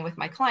was sharing with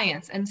my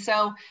clients. And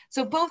so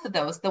both of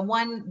those, the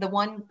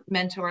one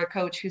mentor, a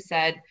coach who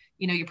said,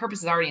 your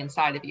purpose is already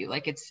inside of you.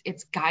 Like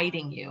it's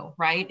guiding you,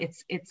 right?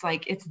 It's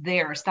like, it's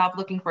there. Stop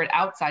looking for it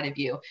outside of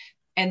you.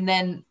 And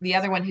then the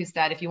other one who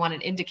said, if you want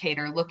an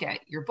indicator, look at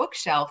your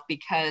bookshelf,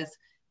 because,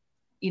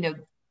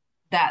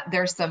 that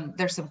there's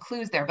some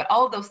clues there, but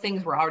all of those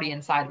things were already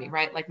inside of me,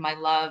 right? Like my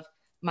love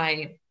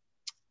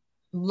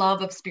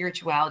of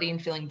spirituality and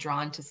feeling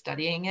drawn to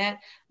studying it,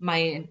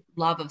 my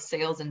love of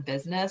sales and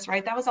business,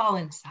 right? That was all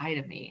inside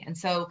of me. And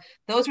so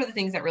those were the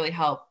things that really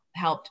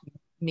helped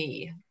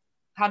me.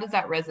 How does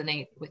that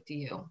resonate with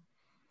you?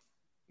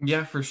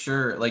 Yeah, for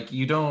sure. Like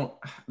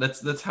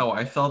that's how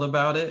I felt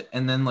about it.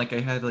 And then like I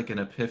had like an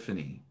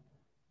epiphany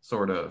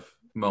sort of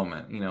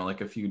moment, like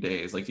a few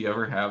days. Like do you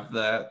ever have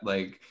that?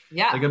 Like,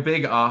 yeah, like a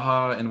big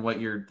aha in what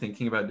you're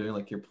thinking about doing,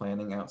 like you're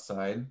planning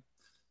outside?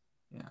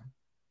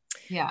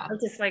 Yeah. I'd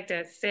just like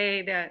to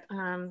say that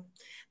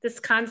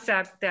this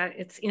concept that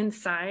it's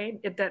inside,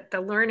 that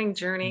the learning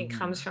journey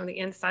comes from the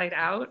inside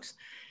out,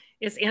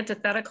 is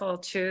antithetical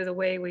to the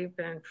way we've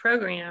been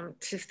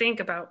programmed to think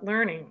about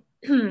learning.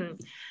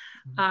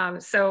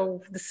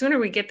 So the sooner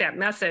we get that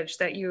message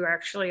that you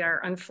actually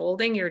are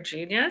unfolding your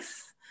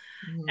genius,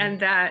 and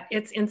that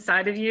it's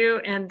inside of you,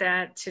 and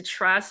that to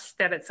trust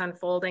that it's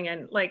unfolding,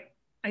 and like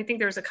I think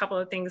there's a couple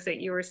of things that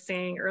you were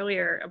saying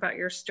earlier about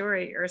your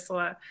story,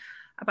 Ursula,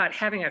 about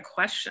having a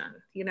question,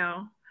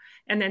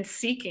 and then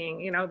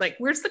seeking, like,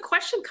 where's the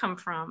question come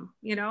from?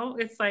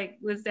 It's like,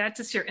 was that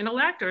just your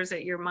intellect, or is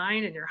it your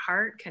mind and your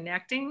heart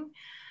connecting?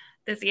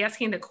 That's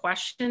asking the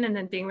question and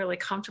then being really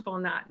comfortable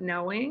not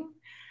knowing,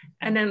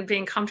 and then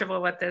being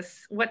comfortable with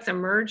this, what's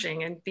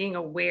emerging, and being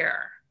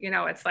aware.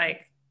 It's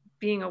like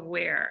being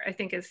aware, I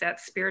think, is that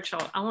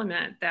spiritual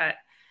element that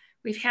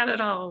we've had it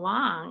all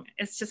along.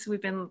 It's just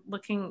we've been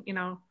looking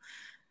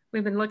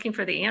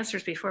for the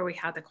answers before we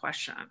had the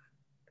question.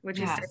 Would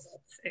you say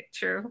that's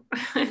true?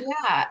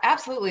 Yeah,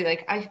 absolutely.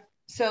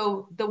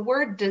 So the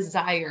word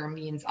desire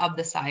means of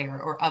the sire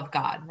or of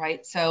God,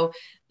 right? So,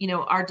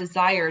 our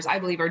desires, I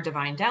believe, are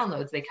divine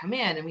downloads. They come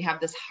in and we have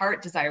this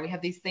heart desire. We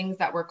have these things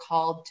that we're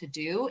called to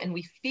do, and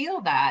we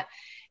feel that.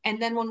 And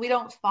then when we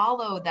don't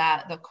follow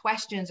that, the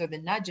questions or the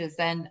nudges,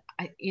 then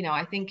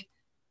I think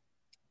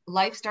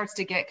life starts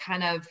to get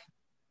kind of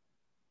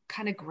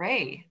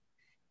gray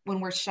when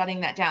we're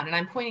shutting that down. And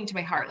I'm pointing to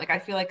my heart. Like, I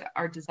feel like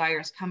our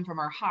desires come from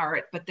our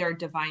heart, but they're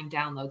divine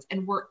downloads.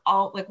 And we're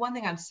all, like, one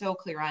thing I'm so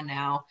clear on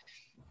now,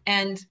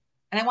 and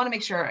I want to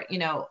make sure,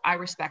 I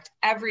respect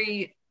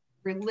every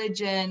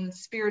religion,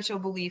 spiritual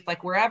belief,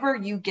 like wherever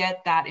you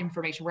get that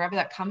information, wherever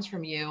that comes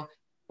from you,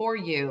 for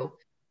you,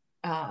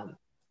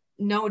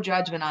 no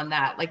judgment on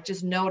that. Like,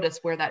 just notice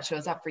where that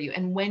shows up for you.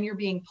 And when you're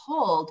being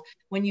pulled,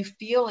 when you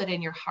feel it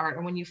in your heart,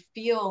 or when you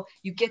feel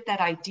you get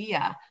that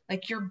idea,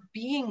 like you're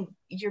being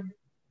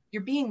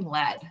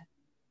led.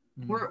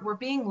 We're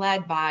being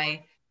led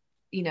by,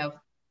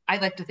 I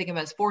like to think of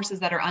them as forces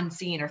that are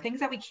unseen, or things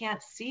that we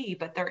can't see,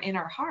 but they're in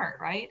our heart,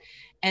 right?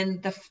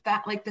 And the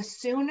fact, like, the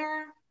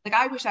sooner, like,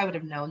 I wish I would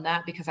have known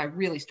that, because I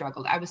really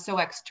struggled. I was so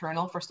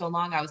external for so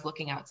long. I was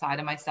looking outside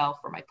of myself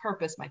for my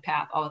purpose, my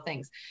path, all the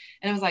things.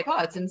 And it was like, oh,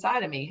 it's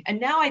inside of me. And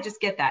now I just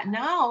get that.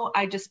 Now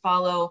I just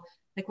follow,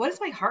 like, what is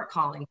my heart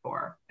calling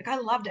for? Like, I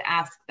love to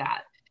ask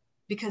that,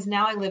 because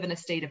now I live in a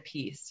state of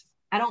peace.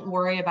 I don't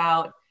worry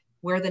about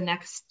where the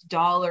next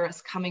dollar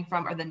is coming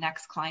from or the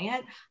next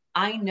client.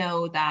 I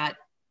know that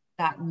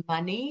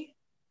money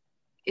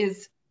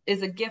is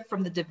a gift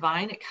from the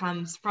divine. It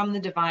comes from the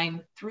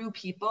divine through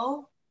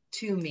people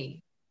to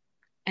me.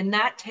 And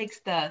that takes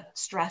the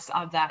stress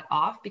of that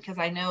off, because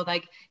I know,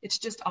 like, it's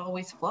just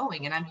always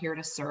flowing, and I'm here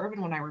to serve.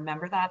 And when I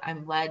remember that,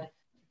 I'm led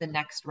the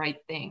next right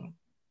thing.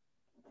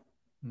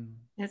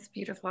 That's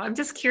beautiful. I'm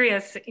just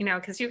curious,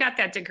 because you got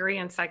that degree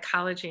in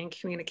psychology and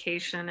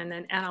communication, and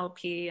then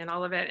NLP and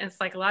all of it. And it's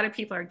like a lot of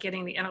people are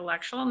getting the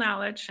intellectual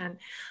knowledge. And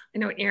I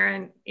know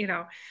Aaron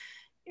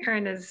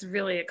is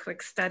really a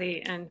quick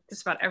study in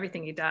just about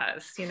everything he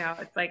does.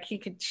 It's like he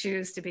could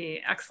choose to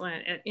be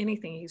excellent at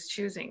anything he's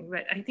choosing.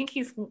 But I think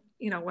he's,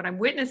 what I'm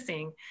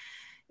witnessing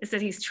is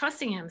that he's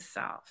trusting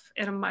himself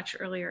at a much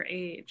earlier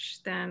age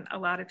than a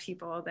lot of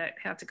people that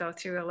have to go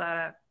through a lot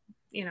of,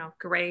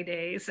 gray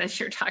days, as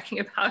you're talking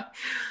about,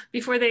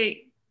 before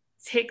they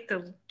take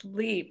the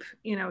leap,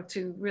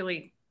 to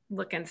really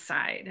look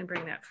inside and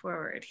bring that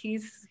forward.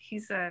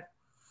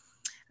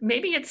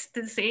 Maybe it's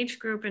this age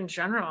group in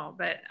general,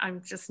 but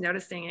I'm just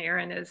noticing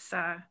Aaron is,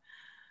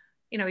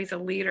 he's a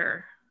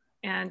leader,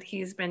 and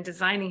he's been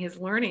designing his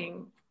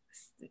learning,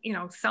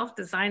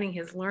 self-designing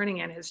his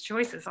learning and his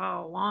choices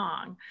all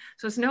along.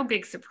 So it's no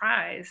big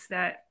surprise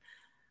that,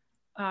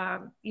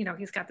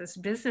 he's got this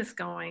business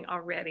going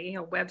already,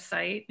 a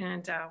website,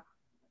 and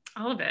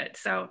all of it.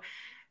 So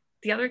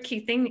the other key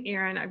thing,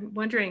 Aaron, I'm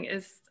wondering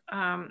is,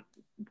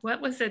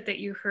 what was it that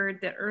you heard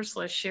that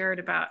Ursula shared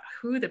about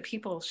who the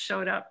people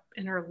showed up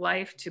in her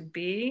life to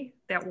be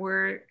that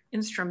were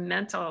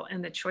instrumental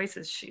in the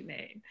choices she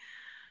made?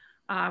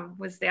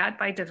 Was that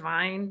by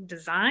divine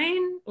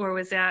design, or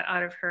was that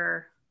out of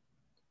her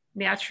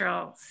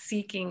natural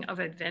seeking of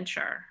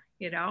adventure?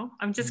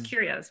 I'm just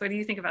curious. What do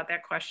you think about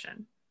that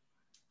question?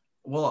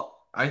 Well,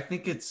 I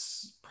think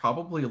it's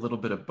probably a little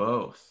bit of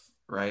both,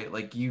 right?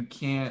 Like, you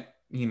can't,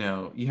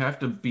 you have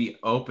to be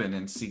open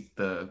and seek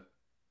the,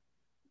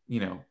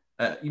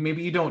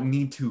 maybe you don't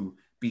need to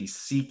be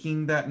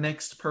seeking that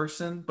next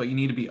person, but you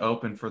need to be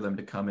open for them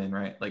to come in,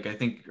 right? Like, I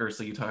think,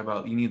 Ursula, you talk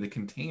about you need the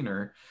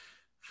container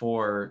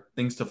for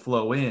things to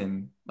flow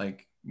in,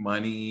 like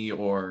money,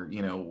 or,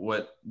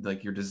 what,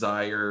 like, your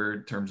desire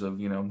in terms of,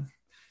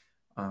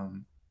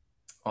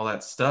 all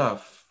that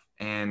stuff.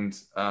 And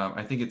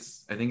I think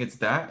it's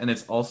that. And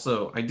it's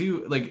also, I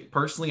do, like,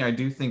 personally, I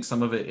do think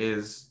some of it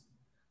is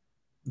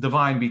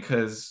divine,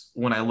 because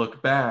when I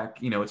look back,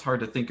 it's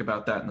hard to think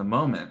about that in the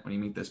moment. When you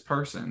meet this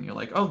person, you're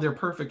like, oh, they're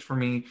perfect for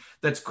me.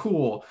 That's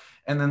cool.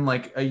 And then,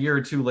 like, a year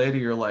or two later,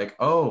 you're like,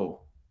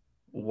 oh,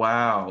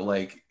 wow.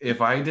 Like,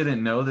 if I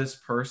didn't know this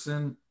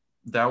person,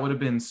 that would have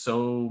been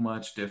so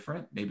much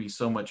different, maybe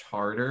so much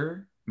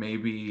harder.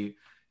 Maybe,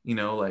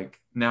 like,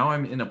 now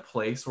I'm in a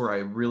place where I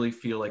really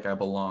feel like I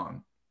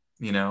belong,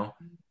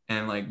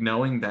 and, like,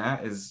 knowing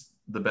that is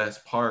the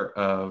best part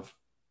of,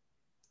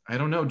 I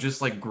don't know,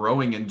 just, like,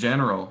 growing in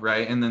general,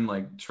 right? And then,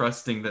 like,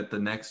 trusting that the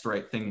next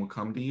right thing will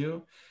come to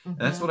you. And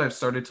that's what I've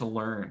started to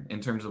learn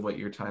in terms of what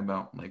you're talking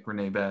about, like,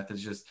 Renee Beth,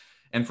 is just,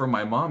 And for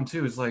my mom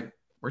too, it's like,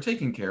 we're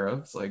taken care of.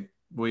 It's like,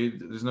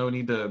 there's no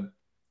need to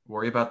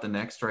worry about the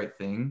next right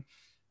thing.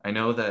 I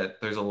know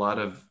that there's a lot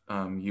of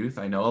youth.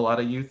 I know a lot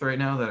of youth right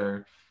now that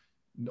are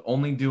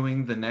only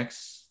doing the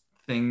next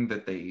thing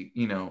that they,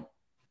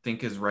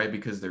 think is right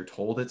because they're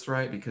told it's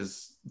right,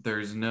 because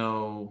there's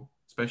no,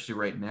 especially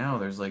right now,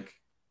 there's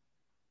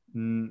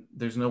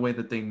no way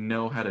that they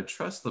know how to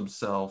trust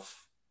themselves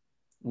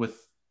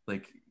with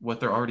like what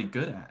they're already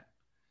good at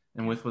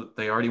and with what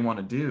they already want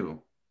to do.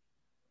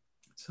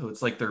 So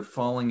it's like they're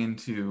falling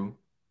into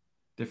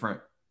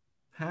different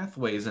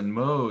pathways and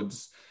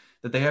modes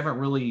that they haven't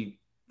really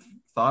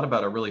thought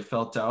about or really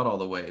felt out all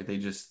the way. They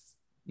just,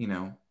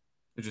 they're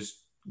just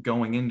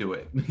going into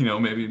it,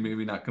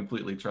 maybe not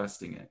completely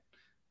trusting it.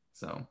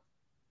 So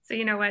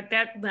you know what,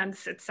 that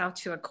lends itself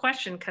to a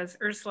question, because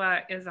Ursula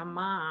is a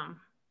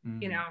mom.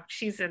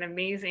 She's an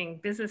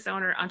amazing business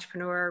owner,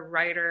 entrepreneur,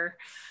 writer,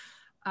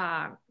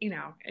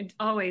 and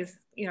always,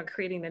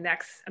 creating the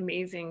next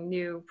amazing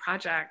new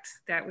project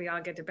that we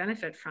all get to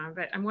benefit from.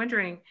 But I'm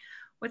wondering,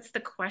 what's the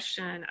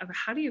question of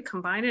how do you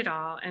combine it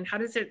all, and how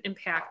does it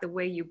impact the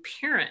way you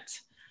parent?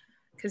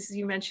 Because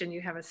you mentioned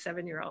you have a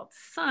 7-year-old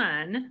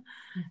son,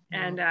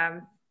 and,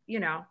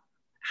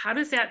 how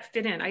does that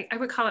fit in? I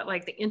would call it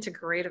like the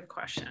integrative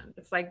question.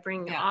 It's like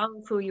bringing all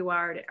of who you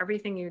are to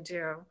everything you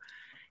do.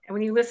 And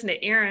when you listen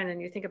to Erin and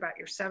you think about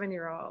your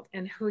 7-year-old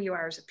and who you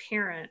are as a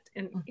parent,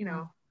 and,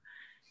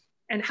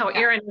 and how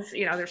Erin is,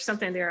 there's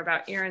something there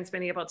about Erin's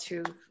been able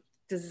to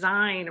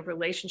design a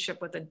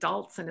relationship with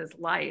adults in his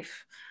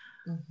life,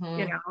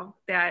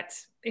 that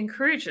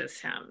encourages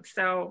him.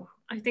 So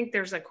I think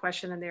there's a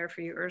question in there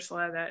for you,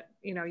 Ursula, that,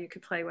 you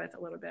could play with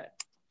a little bit.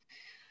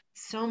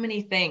 So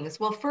many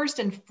things. Well, first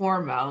and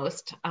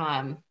foremost,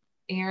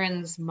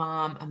 Erin's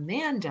mom,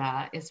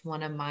 Amanda, is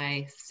one of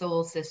my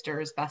soul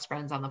sisters, best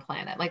friends on the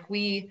planet. Like,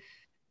 we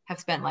have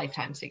spent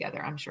lifetimes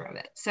together, I'm sure of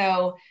it.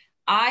 So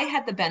I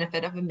had the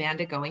benefit of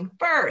Amanda going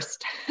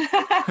first. And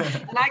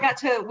I got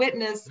to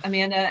witness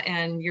Amanda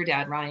and your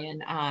dad,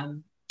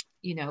 Ryan,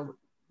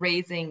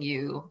 raising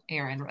you,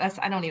 Erin.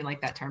 I don't even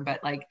like that term,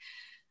 but like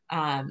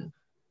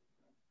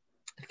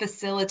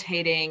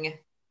facilitating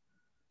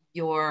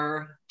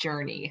your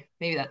journey.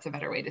 Maybe that's a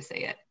better way to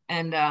say it.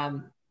 And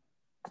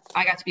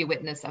I got to be a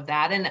witness of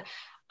that. And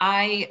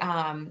my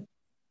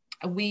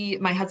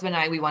husband and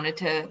I, we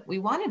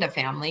wanted a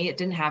family. It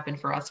didn't happen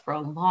for us for a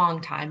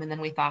long time. And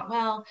then we thought,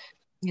 well,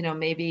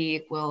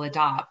 maybe we'll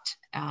adopt,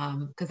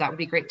 because that would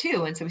be great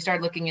too. And so we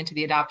started looking into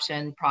the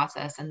adoption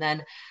process. And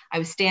then I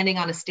was standing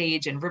on a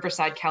stage in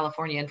Riverside,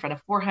 California, in front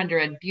of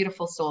 400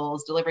 beautiful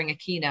souls delivering a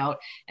keynote.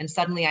 And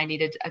suddenly I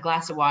needed a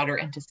glass of water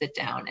and to sit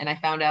down. And I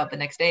found out the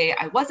next day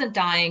I wasn't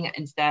dying.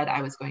 Instead,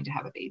 I was going to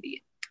have a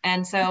baby.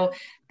 And so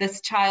this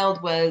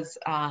child was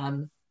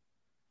a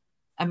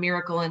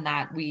miracle in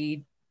that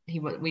we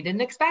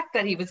didn't expect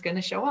that he was going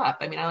to show up.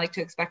 I mean, I like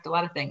to expect a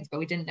lot of things, but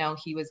we didn't know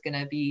he was going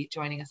to be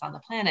joining us on the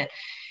planet.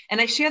 And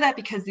I share that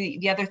because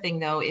the other thing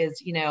though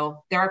is,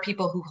 there are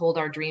people who hold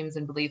our dreams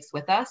and beliefs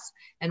with us.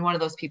 And one of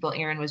those people,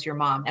 Erin, was your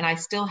mom. And I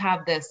still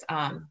have this,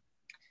 I'm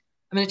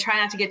going to try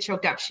not to get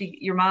choked up.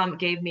 Your mom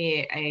gave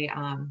me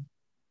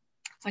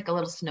it's like a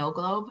little snow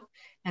globe.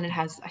 And it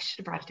has, I should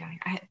have brought it down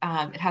here.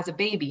 It has a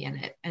baby in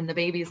it, and the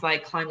baby's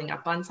like climbing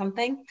up on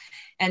something.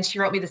 And she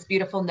wrote me this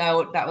beautiful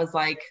note that was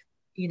like,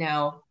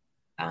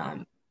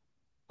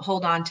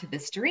 hold on to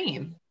this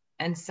dream.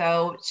 And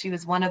so she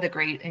was one of the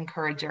great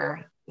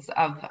encouragers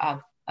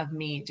of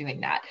me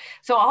doing that.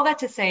 So all that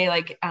to say,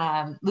 like,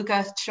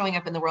 Luca showing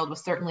up in the world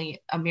was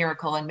certainly a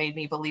miracle and made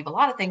me believe a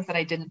lot of things that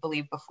I didn't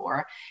believe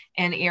before.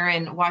 And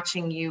Erin,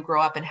 watching you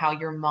grow up and how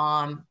your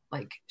mom,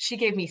 like, she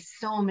gave me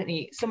so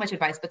much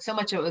advice, but so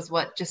much it was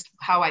just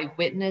how I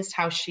witnessed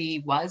how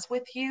she was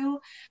with you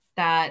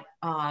that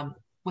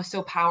was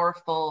so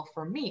powerful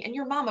for me. And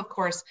your mom, of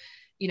course,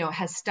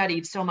 has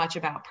studied so much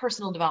about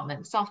personal development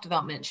and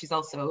self-development. She's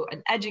also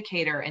an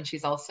educator, and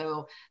she's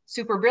also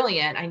super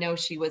brilliant. I know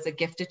she was a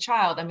gifted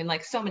child. I mean,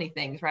 like, so many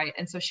things, right?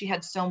 And so she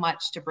had so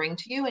much to bring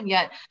to you. And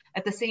yet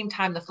at the same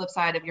time, the flip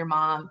side of your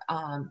mom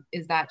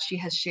is that she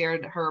has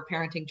shared her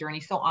parenting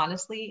journey so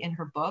honestly in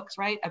her books,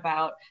 right?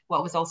 About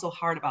what was also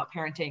hard about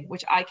parenting,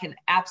 which I can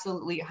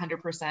absolutely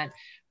 100%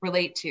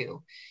 relate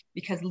to,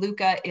 because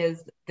Luca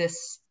is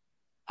this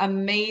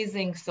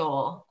amazing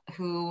soul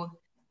who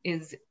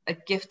is a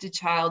gifted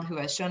child who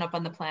has shown up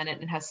on the planet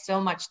and has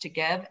so much to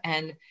give.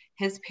 And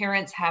his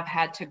parents have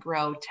had to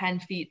grow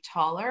 10 feet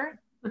taller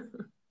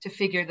to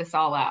figure this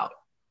all out.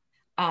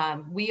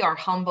 We are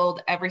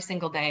humbled every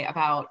single day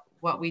about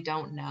what we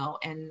don't know.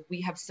 And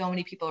we have so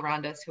many people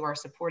around us who are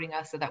supporting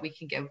us so that we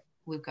can give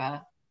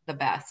Luca the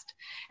best.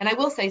 And I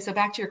will say, so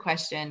back to your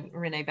question,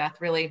 Renee Beth,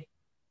 really,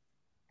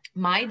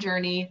 my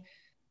journey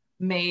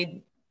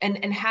made,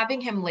 and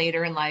having him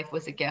later in life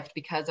was a gift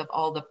because of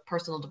all the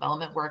personal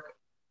development work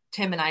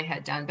Tim and I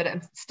had done, but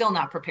I'm still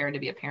not prepared to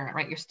be a parent,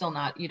 right?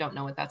 You don't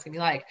know what that's gonna be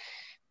like.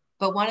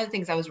 But one of the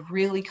things I was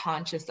really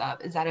conscious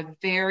of is at a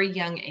very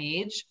young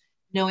age,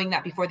 knowing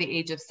that before the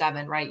age of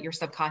 7, right, your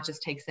subconscious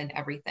takes in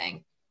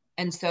everything.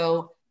 And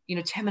so,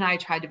 Tim and I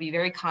tried to be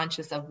very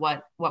conscious of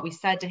what we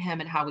said to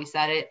him and how we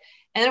said it.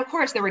 And then of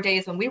course there were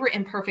days when we were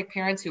imperfect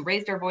parents who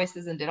raised our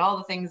voices and did all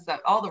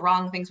the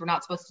wrong things we're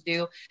not supposed to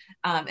do.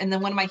 And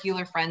then one of my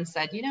healer friends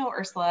said,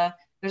 Ursula,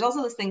 there's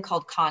also this thing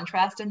called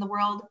contrast in the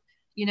world.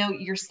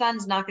 Your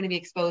son's not going to be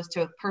exposed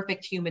to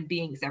perfect human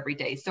beings every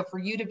day. So for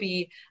you to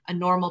be a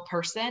normal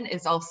person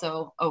is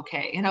also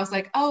okay. And I was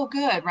like, oh,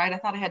 good, right? I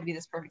thought I had to be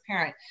this perfect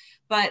parent.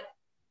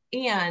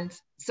 And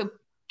so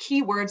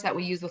key words that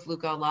we use with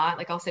Luca a lot,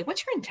 like I'll say,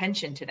 what's your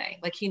intention today?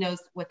 Like he knows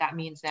what that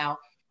means now.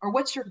 Or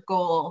what's your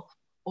goal?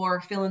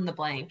 Or fill in the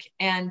blank.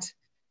 And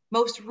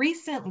most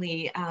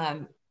recently,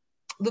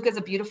 Luca's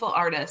a beautiful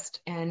artist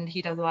and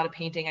he does a lot of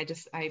painting.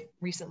 I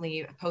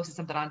recently posted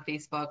something on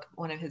Facebook,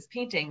 one of his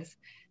paintings,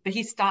 but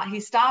he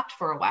stopped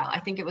for a while. I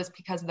think it was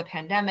because of the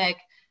pandemic.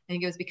 I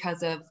think it was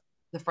because of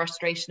the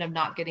frustration of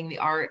not getting the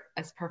art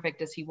as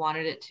perfect as he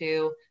wanted it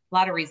to, a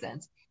lot of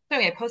reasons. So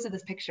anyway, I posted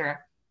this picture.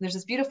 There's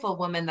this beautiful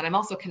woman that I'm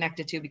also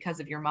connected to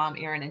because of your mom,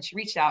 Erin, and she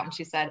reached out and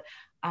she said,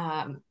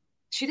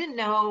 she didn't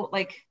know,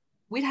 like,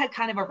 we'd had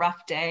kind of a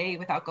rough day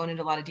without going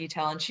into a lot of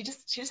detail. And she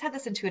just had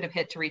this intuitive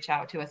hit to reach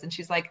out to us. And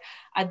she's like,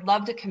 I'd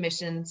love to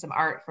commission some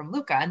art from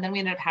Luca. And then we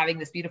ended up having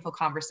this beautiful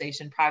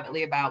conversation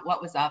privately about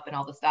what was up and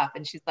all the stuff.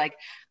 And she's like,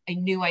 I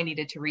knew I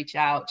needed to reach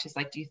out. She's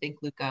like, do you think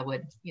Luca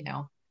would,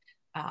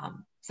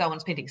 sell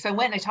one's painting? So I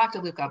went and I talked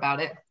to Luca about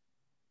it.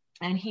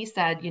 And he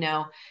said,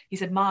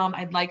 Mom,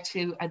 I'd like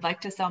to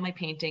sell my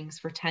paintings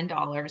for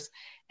 $10.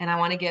 And I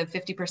want to give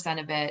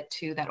 50% of it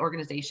to that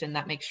organization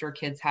that makes sure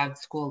kids have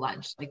school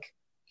lunch. Like,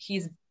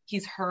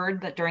 he's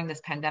heard that during this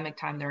pandemic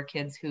time, there are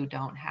kids who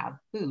don't have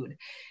food.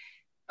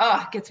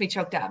 Gets me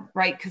choked up,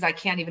 right? Because I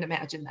can't even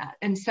imagine that.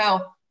 And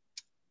so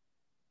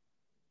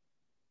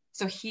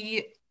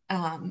he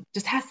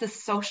just has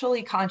this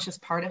socially conscious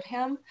part of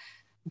him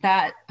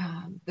that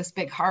this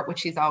big heart,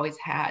 which he's always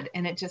had.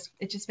 And it just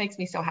makes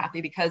me so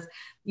happy because,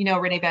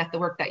 Renee Beth, the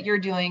work that you're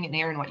doing and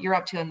Erin, what you're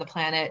up to on the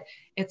planet,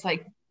 it's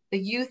like the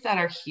youth that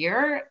are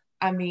here,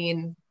 I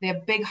mean, they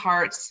have big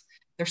hearts.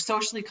 They're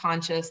socially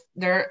conscious.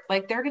 They're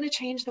going to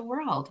change the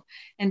world.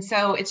 And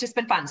so it's just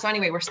been fun. So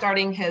anyway, we're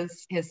starting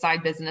his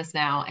side business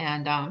now.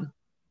 And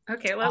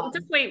okay, well,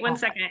 just wait one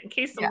second. In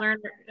case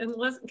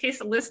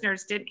the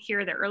listeners didn't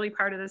hear the early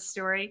part of this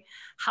story,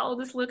 how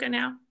old is Luca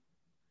now?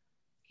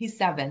 He's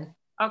 7.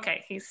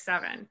 Okay, he's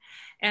 7.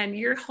 And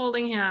you're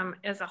holding him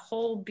as a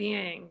whole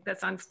being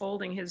that's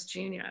unfolding his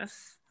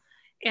genius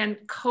and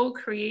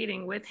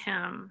co-creating with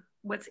him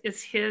what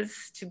is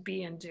his to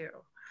be and do,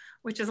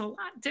 which is a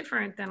lot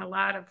different than a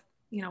lot of,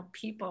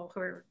 people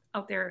who are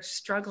out there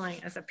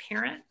struggling as a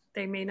parent.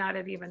 They may not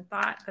have even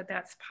thought that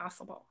that's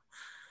possible.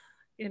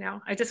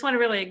 I just want to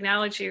really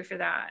acknowledge you for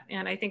that.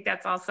 And I think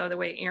that's also the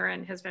way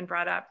Erin has been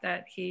brought up,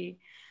 that he,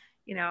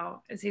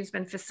 as he's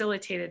been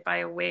facilitated by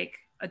awake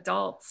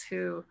adults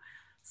who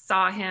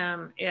saw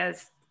him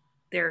as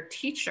their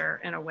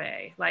teacher in a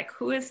way, like,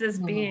 who is this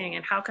being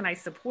and how can I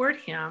support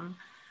him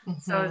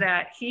so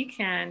that he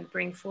can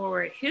bring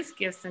forward his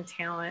gifts and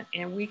talent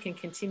and we can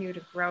continue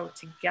to grow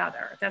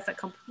together. That's a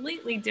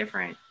completely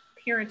different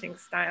parenting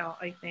style,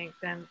 I think,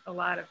 than a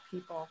lot of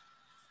people.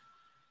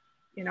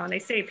 And they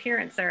say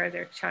parents are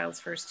their child's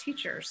first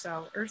teacher.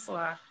 So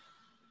Ursula,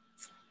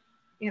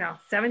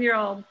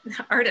 7-year-old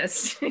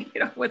artist,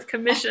 with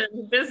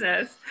commission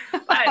business,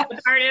 but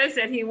the part is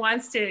that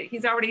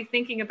he's already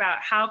thinking about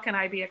how can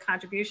I be a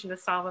contribution to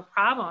solve a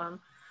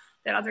problem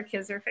that other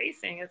kids are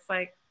facing. It's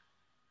like,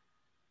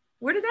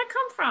 where did that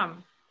come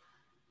from?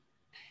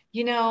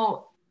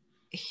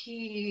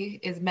 He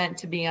is meant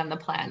to be on the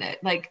planet.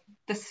 Like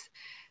this,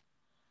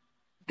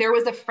 there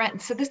was a friend.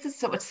 So this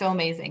is what's so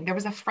amazing. There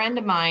was a friend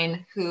of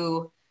mine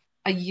who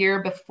a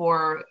year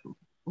before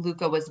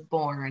Luca was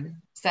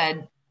born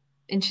said,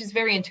 and she's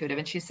very intuitive,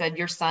 and she said,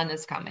 your son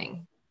is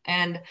coming.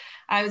 And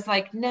I was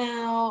like,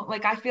 no,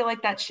 like, I feel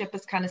like that ship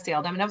has kind of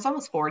sailed. I mean, I was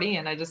almost 40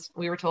 and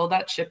we were told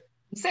that ship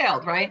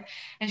sailed, right?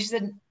 And she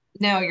said,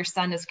 no, your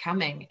son is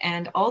coming.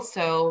 And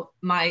also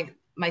my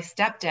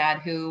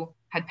stepdad, who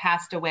had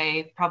passed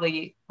away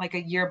probably like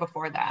a year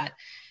before that,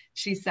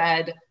 she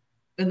said,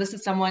 and this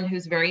is someone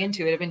who's very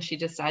intuitive, and she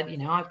just said,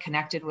 I've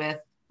connected with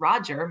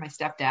Roger, my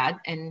stepdad,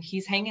 and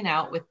he's hanging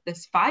out with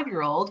this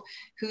 5-year-old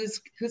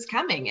who's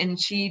coming. And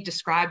she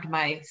described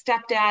my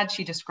stepdad.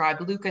 She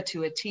described Luca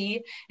to a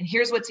T. And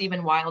here's what's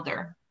even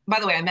wilder. By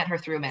the way, I met her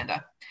through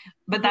Amanda,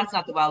 but that's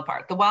not the wild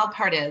part. The wild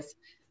part is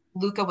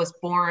Luca was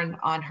born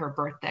on her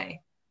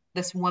birthday.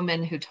 This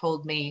woman who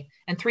told me,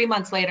 and 3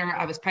 months later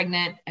I was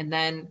pregnant, and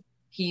then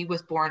he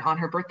was born on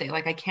her birthday.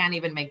 Like, I can't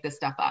even make this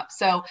stuff up.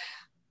 So,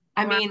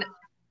 I mean,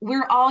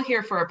 we're all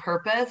here for a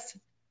purpose.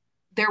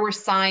 There were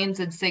signs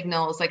and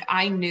signals. Like,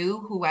 I knew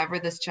whoever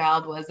this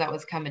child was that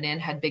was coming in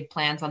had big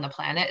plans on the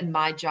planet. And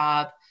my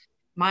job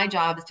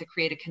is to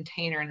create a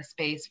container and a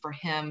space for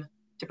him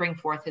to bring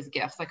forth his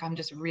gifts. Like, I'm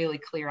just really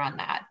clear on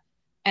that.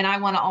 And I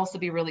want to also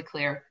be really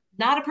clear,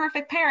 not a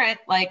perfect parent,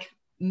 like,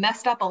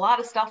 messed up a lot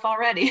of stuff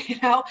already.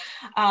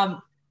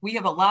 We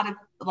have a lot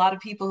of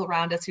people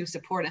around us who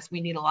support us.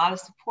 We need a lot of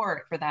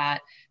support for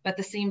that. But at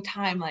the same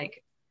time,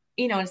 like,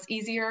 it's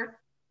easier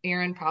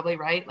Aaron, probably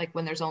right. Like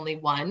when there's only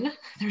one,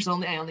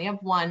 I only have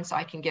one. So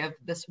I can give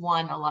this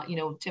one a lot,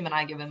 Tim and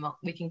I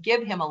we can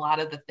give him a lot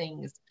of the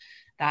things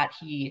that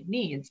he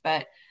needs.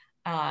 But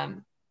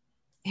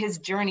his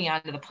journey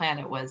onto the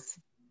planet I was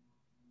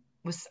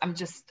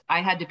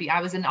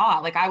in awe.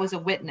 Like I was a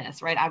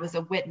witness, right? I was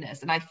a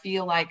witness. And I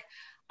feel like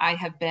I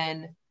have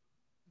been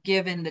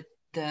given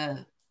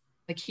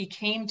like he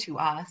came to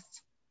us.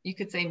 You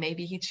could say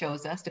maybe he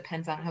chose us,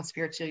 depends on how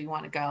spiritual you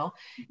want to go.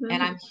 Mm-hmm.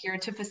 And I'm here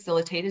to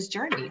facilitate his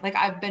journey. Like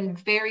I've been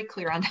very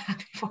clear on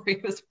that before he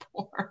was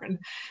born,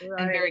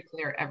 right. And very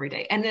clear every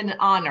day. And an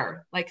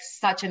honor, like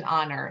such an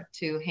honor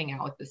to hang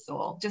out with the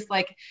soul. Just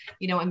like,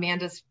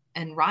 Amanda's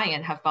and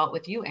Ryan have felt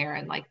with you,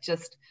 Aaron, like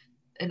just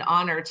an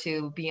honor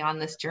to be on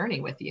this journey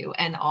with you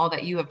and all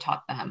that you have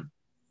taught them.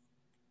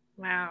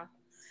 Wow.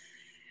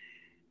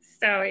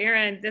 So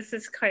Aaron, this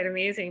is quite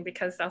amazing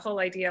because the whole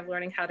idea of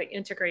learning how to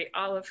integrate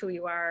all of who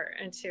you are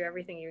into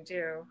everything you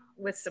do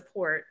with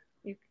support,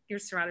 you're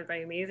surrounded by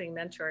amazing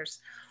mentors.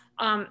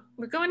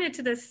 We're going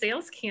into this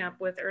sales camp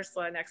with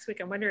Ursula next week.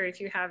 I wonder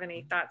if you have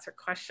any thoughts or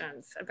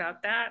questions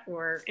about that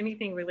or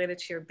anything related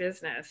to your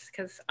business,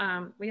 because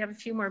we have a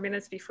few more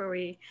minutes before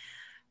we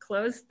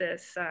close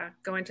this,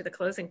 go into the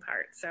closing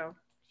part. So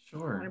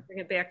sure. I want to bring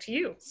it back to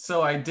you.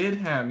 So I did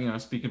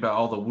have, speaking about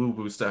all the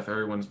woo-woo stuff,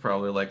 everyone's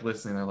probably like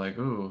listening. They're like,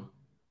 ooh,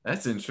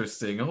 that's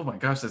interesting. Oh my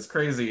gosh, that's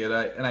crazy. And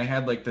I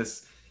had like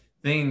this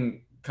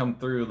thing come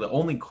through. The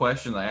only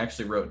question I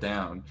actually wrote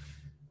down,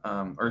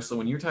 Ursula,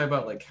 when you're talking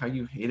about like how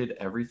you hated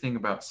everything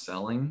about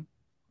selling,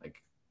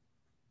 like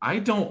I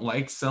don't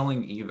like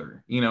selling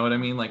either. You know what I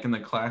mean? Like in the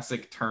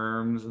classic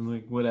terms and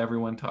like what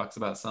everyone talks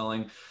about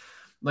selling.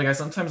 Like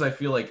sometimes I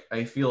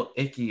feel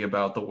icky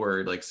about the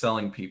word like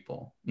selling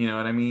people, you know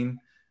what I mean?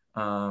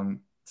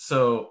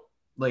 So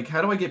like,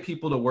 how do I get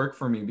people to work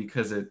for me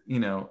because it,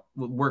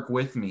 work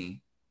with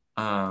me,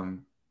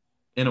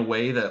 in a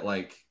way that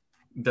like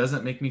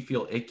doesn't make me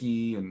feel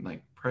icky and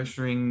like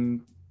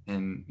pressuring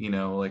and,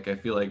 like, I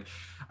feel like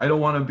I don't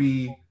want to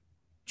be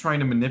trying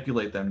to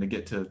manipulate them to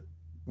get to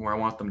where I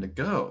want them to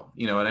go.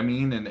 You know what I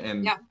mean?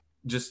 And yeah.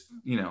 Just,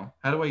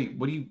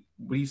 what do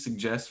you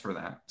suggest for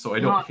that? So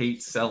I don't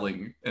hate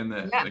selling and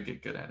then I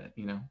get good at it,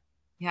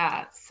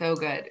 Yeah, so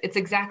good. It's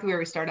exactly where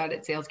we start out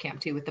at sales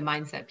camp too, with the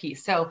mindset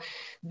piece. So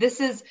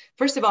this is,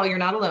 first of all, you're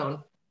not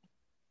alone.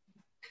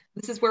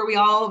 This is where we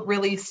all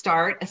really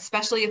start,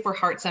 especially if we're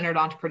heart-centered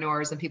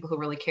entrepreneurs and people who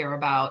really care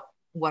about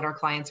what our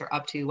clients are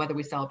up to, whether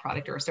we sell a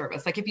product or a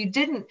service. Like if you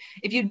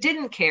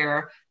didn't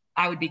care,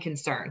 I would be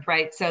concerned,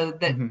 right? So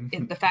that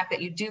the fact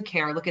that you do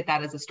care, look at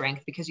that as a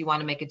strength because you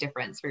want to make a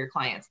difference for your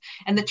clients.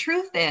 And the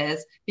truth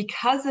is,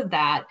 because of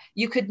that,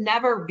 you could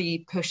never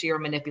be pushy or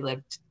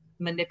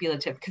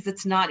manipulative because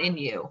it's not in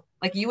you.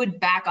 Like you would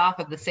back off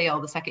of the sale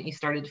the second you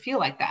started to feel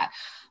like that.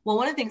 Well,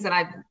 one of the things that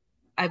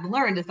I've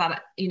learned is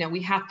that,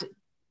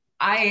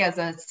 I, as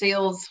a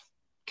sales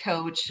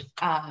coach,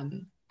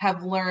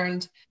 have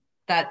learned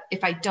that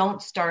if I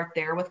don't start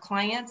there with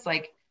clients,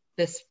 like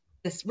this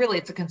really,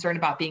 it's a concern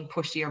about being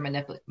pushy or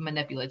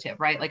manipulative,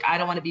 right? Like I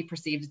don't want to be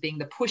perceived as being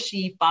the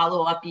pushy,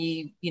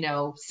 follow-uppy,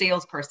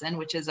 salesperson,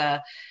 which is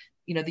the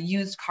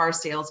used car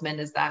salesman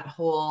is that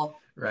whole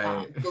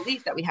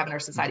belief that we have in our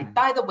society. Mm-hmm.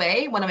 By the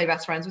way, one of my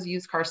best friends was a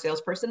used car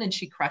salesperson and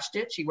she crushed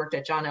it. She worked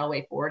at John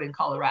Elway Ford in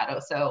Colorado.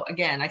 So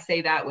again, I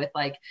say that with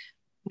like,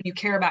 when you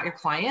care about your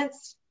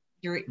clients,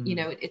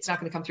 it's not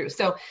going to come through.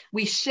 So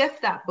we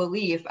shift that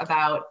belief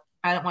about,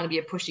 I don't want to be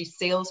a pushy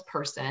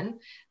salesperson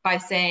by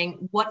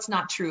saying what's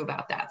not true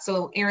about that.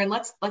 So Aaron,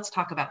 let's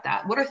talk about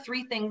that. What are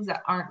 3 things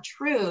that aren't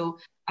true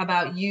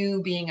about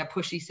you being a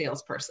pushy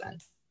salesperson?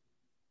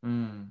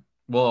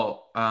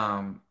 Well,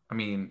 I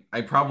mean,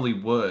 I probably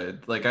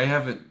would. Like, I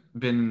haven't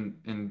been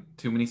in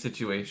too many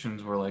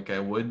situations where like I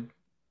would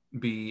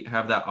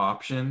have that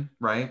option,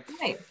 right?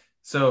 Right.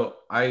 So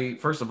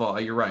first of all,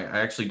 you're right. I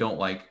actually don't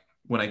like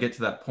when I get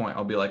to that point,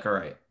 I'll be like, all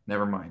right,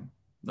 never mind.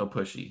 No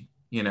pushy,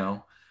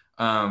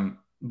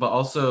 but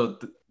also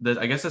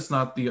I guess that's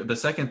not the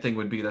second thing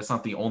would be, that's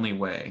not the only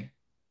way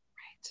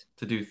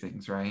to do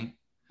things. Right.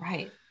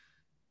 Right.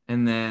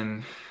 And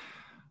then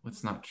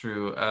what's not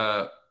true?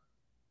 I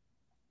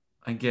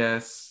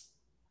guess,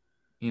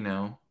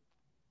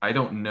 I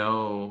don't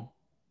know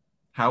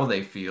how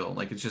they feel.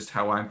 Like, it's just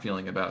how I'm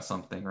feeling about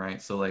something.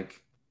 Right. So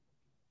like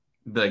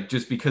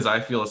just because I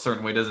feel a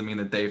certain way doesn't mean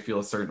that they feel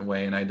a certain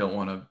way. And I don't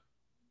want to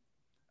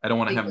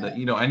have that,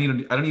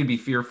 I don't need to be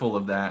fearful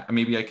of that.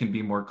 Maybe I can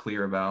be more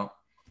clear about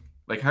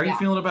like, how are you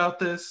feeling about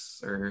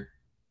this? Or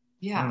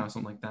I don't know,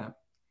 something like that.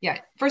 Yeah.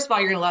 First of all,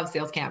 you're going to love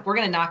sales camp. We're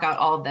going to knock out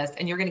all of this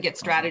and you're going to get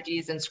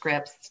strategies and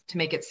scripts to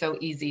make it so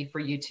easy for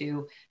you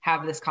to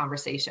have this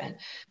conversation.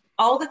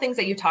 All the things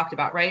that you talked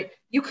about, right?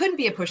 You couldn't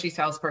be a pushy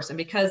salesperson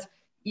because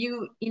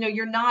you're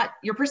not,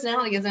 your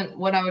personality isn't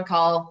what I would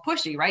call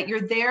pushy, right?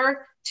 You're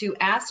there to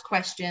ask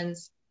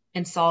questions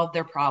and solve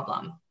their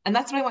problem. And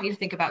that's what I want you to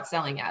think about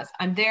selling as.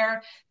 I'm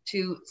there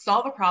to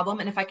solve a problem.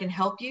 And if I can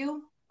help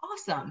you,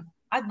 awesome.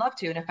 I'd love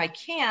to. And if I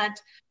can't,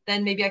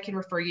 then maybe I can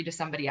refer you to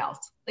somebody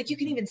else. Like you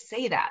can even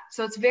say that.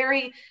 So it's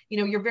very,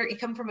 you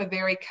come from a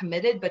very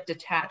committed but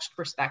detached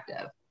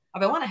perspective.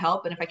 If I want to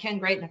help, and if I can,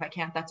 great. And if I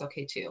can't, that's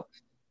okay too.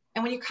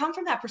 And when you come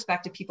from that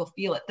perspective, people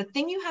feel it. The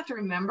thing you have to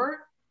remember,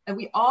 and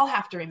we all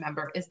have to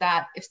remember, is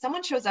that if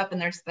someone shows up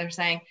and they're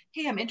saying,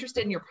 hey, I'm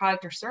interested in your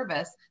product or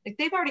service, like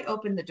they've already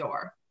opened the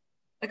door.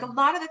 Like a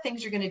lot of the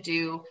things you're going to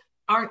do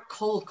aren't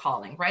cold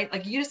calling, right?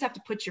 Like you just have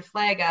to put your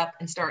flag up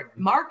and start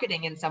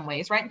marketing in some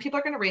ways, right? And people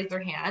are going to raise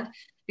their hand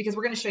because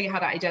we're going to show you how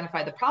to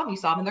identify the problem you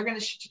solve. And they're going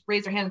to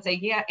raise their hand and say,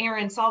 yeah,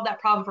 Aaron, solve that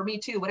problem for me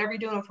too. Whatever you're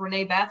doing with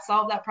Renee Beth,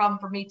 solve that problem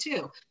for me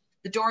too.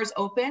 The door is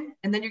open,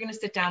 and then you're going to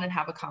sit down and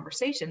have a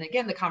conversation.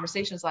 Again, the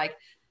conversation is like,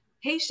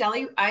 hey,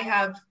 Shelly, I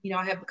have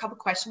a couple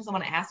questions I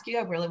want to ask you.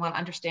 I really want to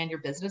understand your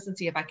business and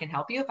see if I can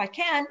help you. If I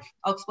can,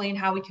 I'll explain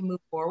how we can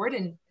move forward,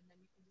 and then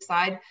you can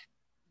decide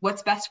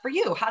what's best for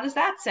you. How does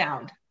that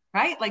sound?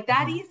 Right? Like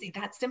that easy,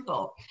 that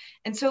simple.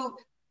 And so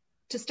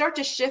to start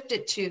to shift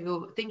it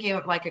to thinking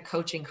of like a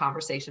coaching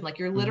conversation, like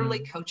you're literally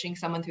coaching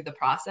someone through the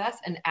process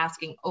and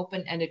asking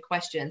open-ended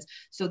questions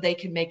so they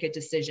can make a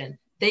decision.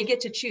 They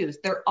get to choose.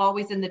 They're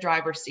always in the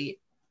driver's seat.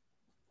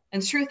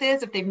 And the truth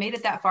is, if they've made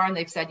it that far and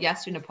they've said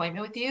yes to an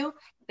appointment with you,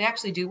 they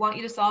actually do want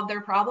you to solve their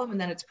problem. And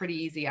then it's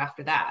pretty easy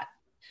after that.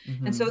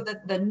 And so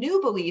the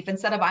new belief,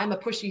 instead of I'm a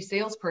pushy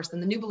salesperson,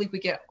 the new belief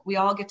we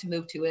all get to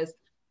move to is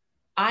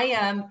I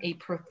am a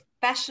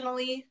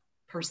professionally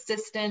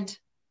persistent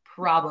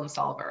problem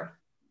solver.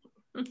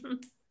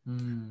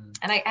 And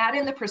I add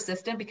in the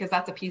persistent because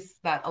that's a piece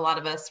that a lot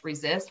of us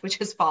resist, which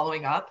is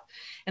following up.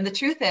 And the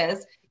truth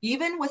is,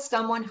 even with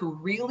someone who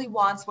really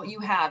wants what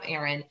you have,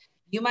 Aaron,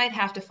 you might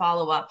have to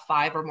follow up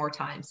 5 or more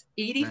times.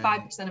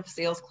 85% of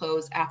sales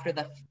close after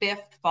the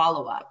 5th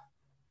follow-up.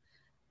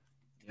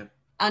 Yep.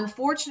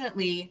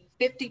 Unfortunately,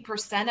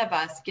 50% of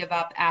us give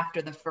up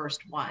after the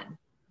first one.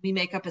 We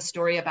make up a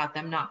story about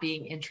them not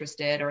being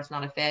interested or it's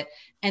not a fit.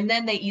 And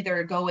then they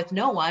either go with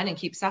no one and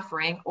keep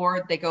suffering,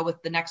 or they go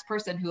with the next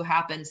person who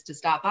happens to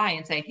stop by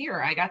and say,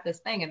 here, I got this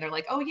thing. And they're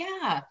like, oh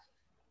yeah.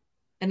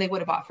 And they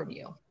would have bought from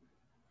you.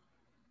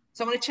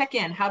 So I want to check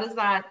in. How does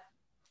that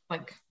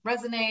like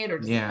resonate or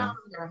does it not?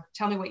 Or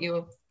tell me what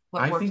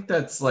I think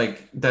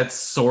that's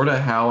sort of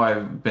how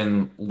I've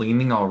been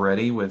leaning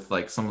already with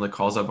like some of the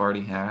calls I've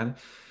already had.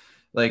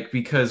 Like,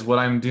 because what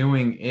I'm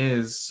doing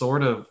is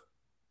sort of,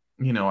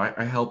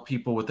 I help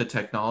people with the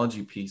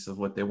technology piece of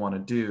what they want to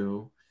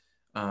do.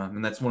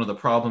 And that's one of the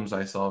problems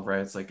I solve,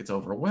 right? It's like, it's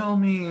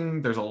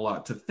overwhelming. There's a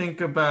lot to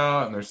think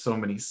about and there's so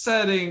many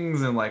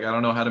settings and like, I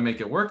don't know how to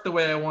make it work the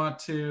way I want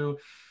to.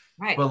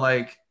 Right. But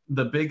like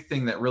the big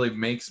thing that really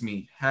makes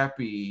me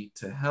happy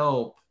to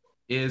help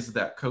is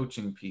that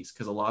coaching piece.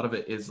 Cause a lot of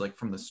it is like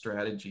from the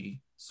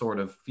strategy sort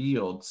of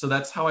field. So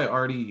that's how I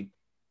already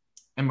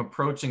am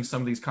approaching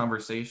some of these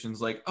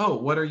conversations. Like, oh,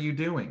 what are you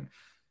doing?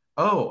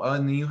 Oh,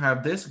 and you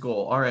have this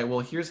goal. All right, well,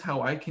 here's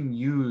how I can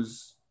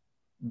use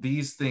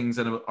these things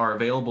that are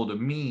available to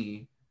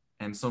me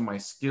and some of my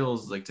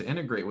skills like to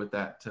integrate with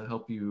that to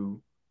help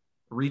you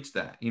reach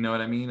that. You know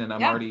what I mean? And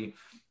I've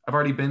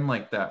already been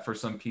like that for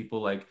some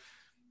people. Like,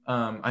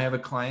 I have a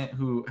client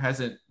who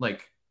hasn't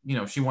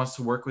she wants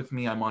to work with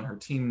me. I'm on her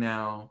team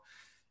now.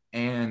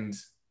 And,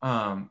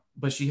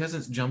 but she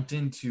hasn't jumped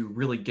into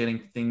really getting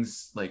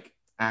things like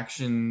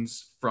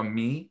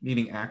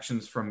needing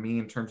actions from me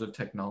in terms of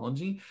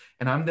technology.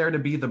 And I'm there to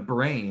be the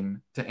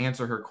brain to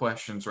answer her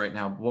questions right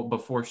now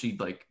before she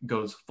like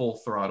goes full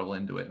throttle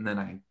into it. And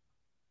then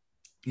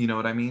you know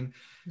what I mean?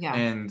 Yeah.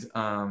 And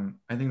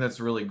I think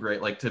that's really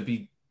great. Like to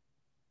be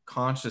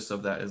conscious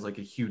of that is like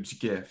a huge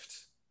gift.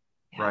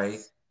 Yes. Right?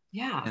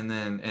 Yeah.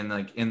 And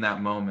like in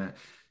that moment,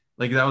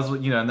 like that was,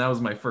 and that was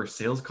my first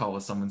sales call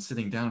with someone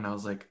sitting down. And I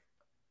was like,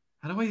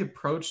 how do I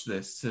approach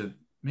this to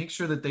make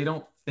sure that they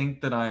don't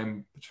think that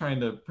I'm trying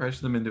to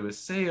pressure them into a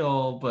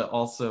sale, but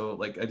also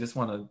like, I just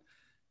want to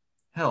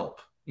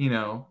help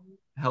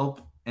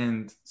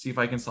and see if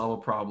I can solve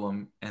a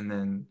problem. And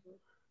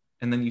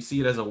then you see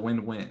it as a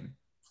win-win.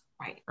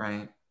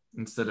 Right.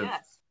 Instead of,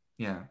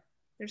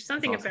 There's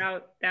something awesome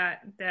about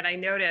that I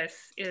notice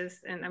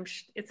is, and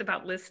it's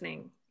about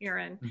listening,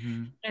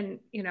 Aaron, and,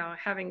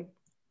 having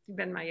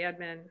been my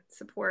admin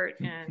support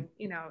and,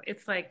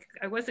 it's like,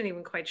 I wasn't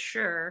even quite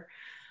sure.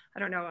 I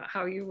don't know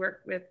how you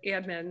work with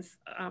admins,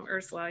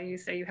 Ursula. You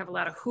say you have a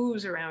lot of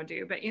who's around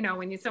you, but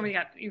when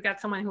you got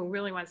someone who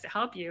really wants to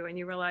help you, and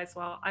you realize,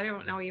 well, I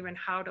don't know even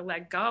how to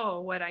let go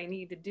what I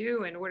need to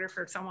do in order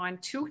for someone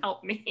to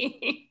help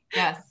me.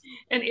 Yes.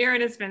 And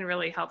Aaron has been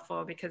really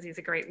helpful because he's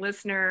a great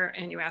listener,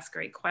 and you ask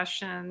great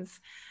questions,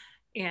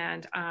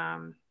 and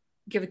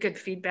give good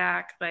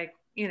feedback. Like,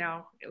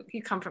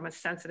 you come from a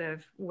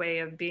sensitive way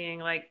of being.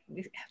 Like,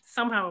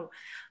 somehow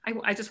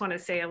I just want to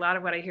say a lot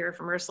of what I hear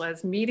from Ursula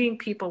is meeting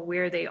people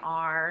where they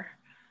are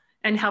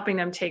and helping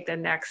them take the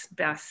next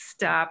best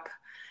step.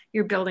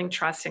 You're building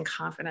trust and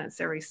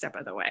confidence every step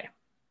of the way.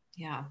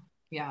 Yeah.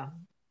 Yeah.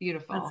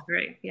 Beautiful. That's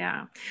great.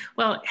 Yeah.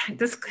 Well,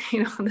 this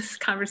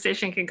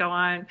conversation can go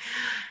on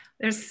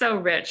They're so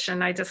rich.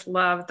 And I just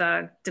love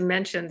the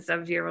dimensions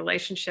of your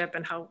relationship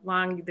and how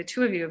long the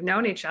two of you have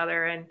known each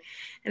other. And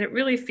it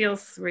really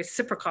feels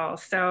reciprocal.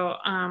 So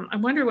I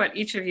wonder what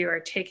each of you are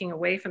taking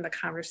away from the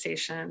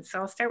conversation. So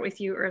I'll start with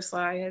you,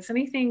 Ursula. Has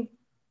anything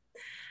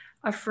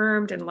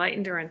affirmed,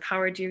 enlightened, or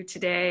empowered you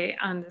today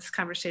on this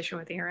conversation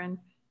with Erin?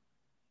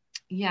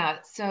 Yeah.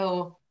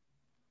 So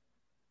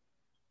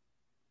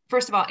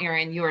first of all,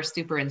 Erin, you are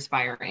super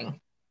inspiring.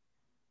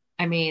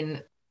 I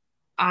mean,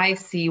 I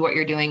see what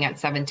you're doing at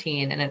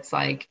 17 and it's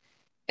like,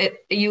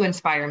 you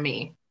inspire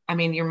me. I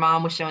mean, your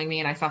mom was showing me,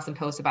 and I saw some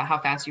posts about how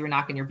fast you were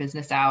knocking your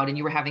business out and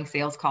you were having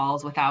sales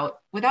calls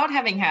without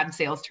having had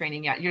sales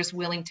training yet. You're just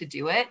willing to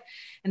do it.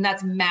 And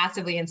that's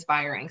massively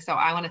inspiring. So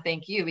I want to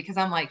thank you, because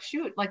I'm like,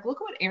 shoot, like, look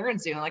what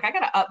Erin's doing. Like, I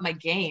got to up my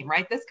game,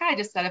 right? This guy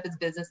just set up his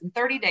business in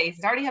 30 days.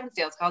 He's already having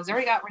sales calls. He's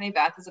already got Renee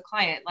Beth as a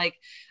client. Like,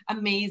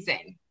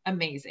 amazing,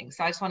 amazing.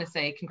 So I just want to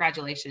say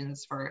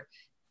congratulations for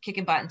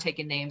kicking butt and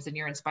taking names, and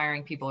you're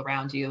inspiring people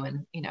around you.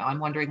 And, I'm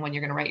wondering when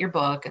you're going to write your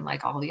book and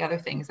like all the other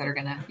things that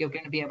you're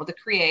going to be able to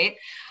create.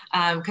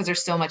 Cause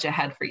there's so much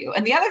ahead for you.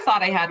 And the other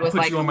thought I had was,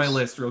 I'll put you on my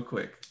list real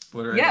quick.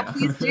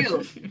 Please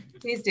do.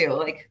 Please do.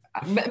 Like,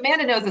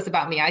 Amanda knows this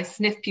about me. I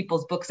sniff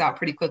people's books out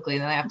pretty quickly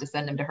and then I have to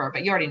send them to her,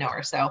 but you already know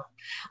her. So,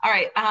 all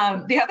right.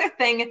 The other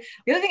thing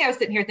I was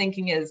sitting here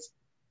thinking is,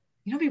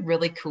 it'd be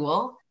really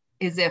cool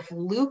is if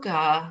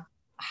Luca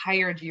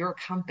hired your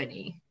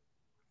company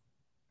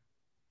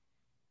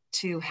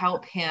to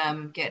help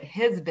him get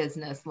his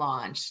business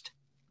launched.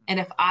 And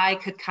if I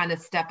could kind of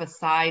step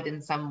aside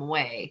in some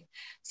way.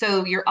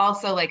 So you're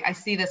also like, I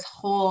see this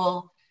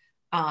whole,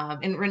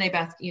 and Renee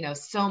Beth,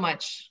 so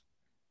much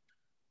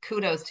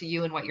kudos to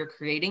you and what you're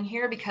creating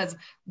here, because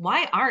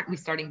why aren't we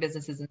starting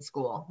businesses in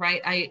school,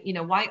 right?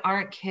 Why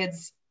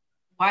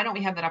don't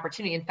we have that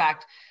opportunity? In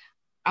fact,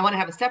 I want to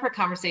have a separate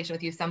conversation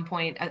with you some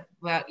point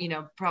about,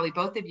 probably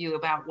both of you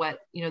about what,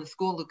 the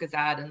school Luca's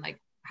at, and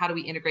like, how do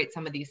we integrate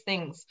some of these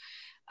things?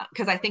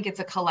 Because I think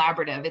it's a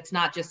collaborative. It's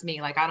not just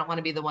me. Like, I don't want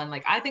to be the one,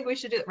 like, I think we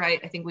should do it, right?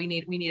 I think we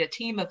need a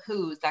team of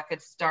who's that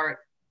could start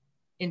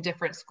in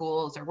different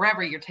schools or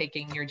wherever you're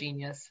taking your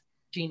genius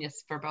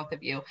for both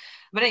of you.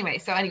 But anyway,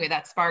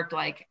 that sparked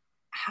like,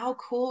 how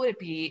cool would it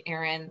be,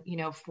 Erin,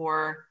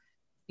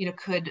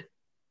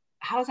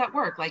 how does that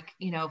work? Like,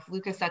 if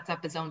Luca sets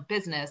up his own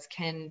business,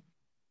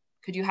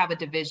 could you have a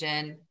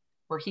division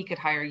where he could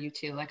hire you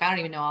too? Like, I don't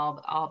even know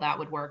all that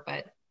would work,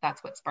 but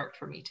that's what sparked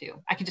for me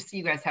too. I could just see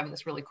you guys having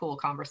this really cool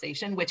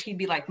conversation, which he'd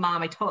be like,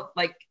 Mom, I told,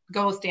 like,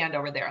 go stand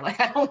over there. Like,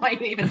 I don't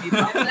might even be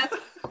driving this.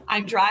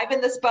 I'm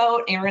driving this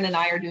boat. Erin and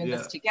I are doing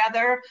this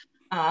together.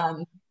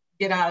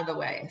 Get out of the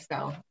way.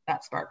 So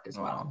that sparked as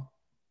well.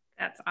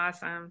 That's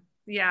awesome.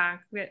 Yeah.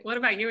 What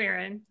about you,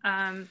 Erin?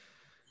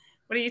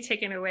 What are you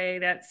taking away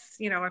that's,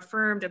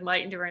 affirmed,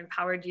 enlightened, or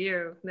empowered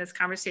you in this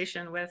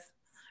conversation with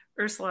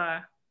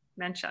Ursula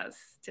Mentjes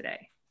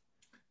today?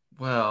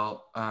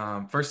 Well,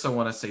 first I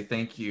want to say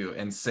thank you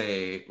and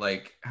say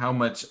like how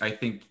much I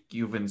think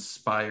you've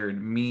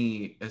inspired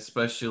me,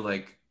 especially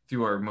like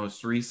through our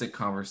most recent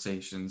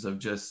conversations of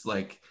just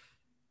like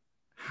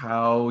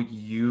how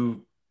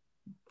you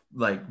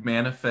like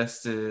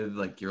manifested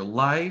like your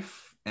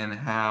life and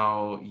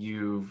how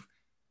you've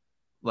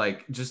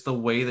like just the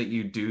way that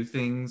you do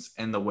things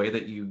and the way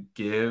that you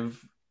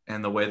give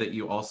and the way that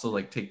you also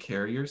like take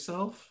care of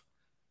yourself,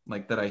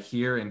 like that I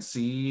hear and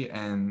see.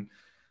 And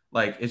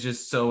like it's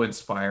just so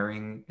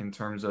inspiring in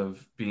terms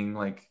of being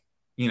like,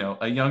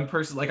 a young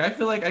person. Like I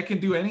feel like I can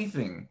do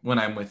anything when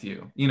I'm with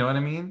you. You know what I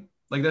mean?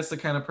 Like that's the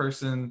kind of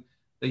person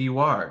that you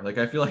are. Like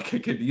I feel like I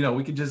could,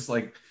 we could just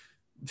like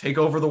take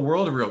over the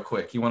world real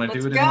quick. You want to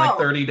do it in like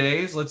 30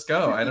 days? Let's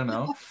go. I don't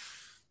know.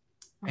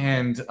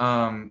 And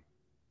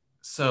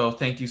so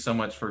thank you so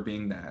much for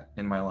being that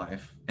in my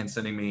life and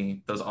sending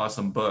me those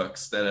awesome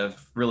books that have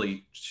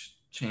really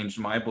changed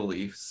my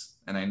beliefs.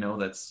 And I know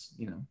that's,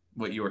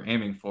 what you were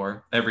aiming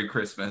for every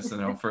Christmas.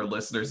 For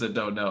listeners that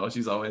don't know,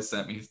 she's always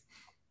sent me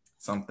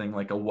something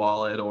like a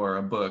wallet or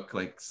a book,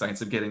 like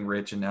Science of Getting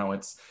Rich. And now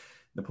it's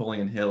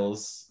Napoleon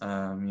Hill's,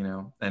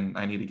 and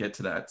I need to get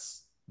to that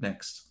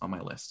next on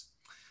my list.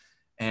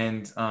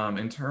 And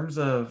in terms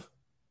of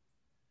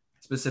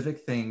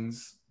specific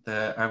things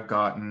that I've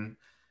gotten,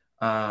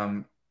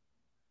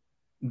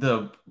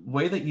 the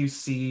way that you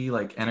see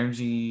like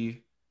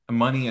energy,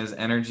 money as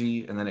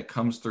energy, and then it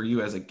comes through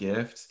you as a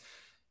gift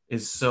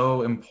is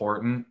so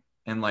important.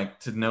 And like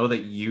to know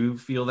that you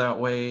feel that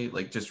way,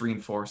 like just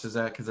reinforces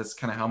that, because that's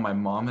kind of how my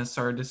mom has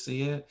started to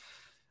see it.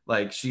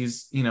 Like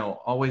she's,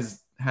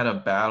 always had a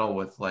battle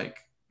with like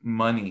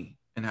money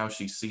and how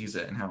she sees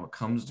it and how it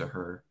comes to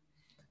her.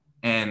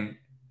 And,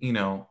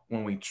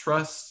 when we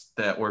trust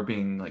that we're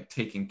being like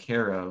taken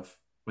care of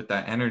with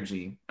that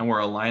energy and we're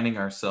aligning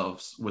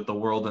ourselves with the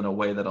world in a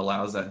way that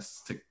allows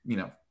us to,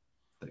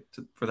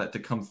 for that to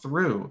come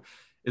through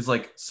is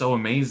like so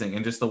amazing.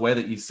 And just the way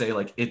that you say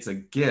like it's a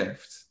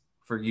gift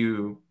for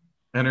you,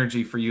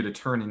 energy for you to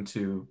turn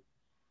into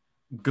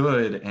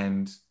good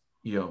and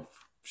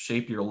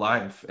shape your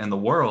life and the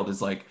world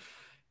is like,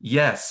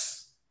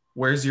 yes,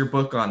 Where's your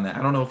book on that?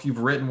 I don't know if you've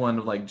written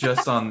one like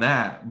just on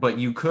that, but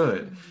you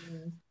could.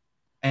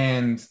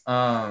 And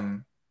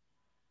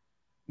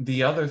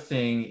the other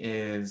thing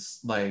is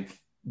like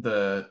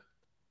the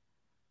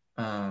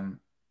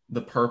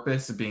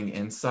purpose of being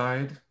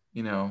inside,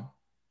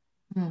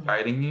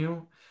 guiding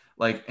you,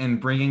 like, and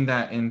bringing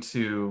that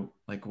into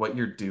like what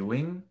you're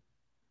doing.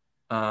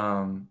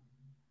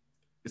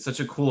 It's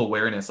such a cool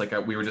awareness. Like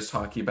we were just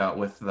talking about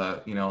with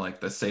the, like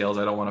the sales,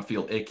 I don't want to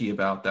feel icky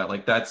about that.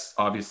 Like that's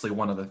obviously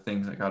one of the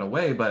things that got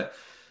away, but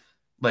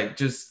like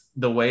just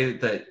the way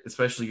that,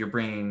 especially you're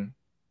bringing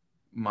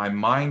my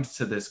mind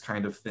to this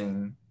kind of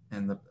thing,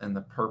 and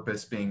the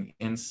purpose being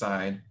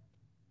inside,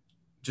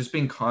 just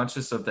being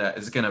conscious of that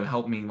is going to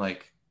help me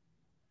like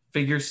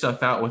figure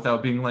stuff out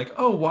without being like,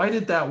 oh, why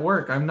did that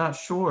work? I'm not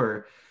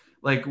sure.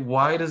 Like,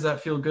 why does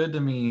that feel good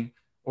to me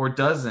or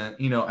doesn't?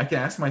 I can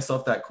ask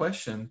myself that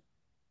question.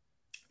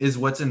 Is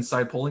what's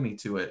inside pulling me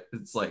to it?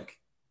 It's like,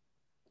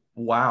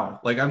 wow,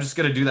 like I'm just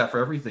going to do that for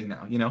everything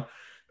now,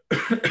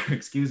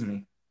 excuse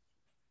me.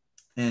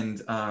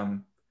 And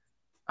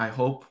I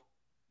hope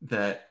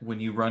that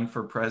when you run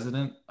for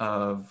president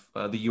of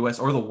the US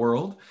or the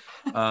world,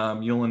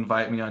 you'll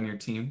invite me on your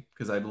team,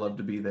 because I'd love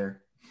to be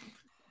there.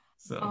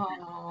 So.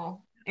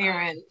 Oh,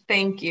 Aaron,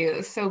 thank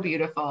you. So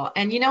beautiful.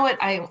 And you know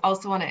what I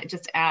also want to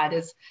just add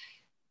is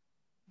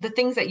the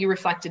things that you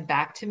reflected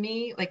back to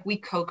me, like we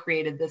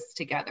co-created this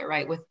together,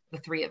 right? With the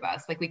three of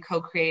us, like we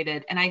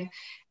co-created.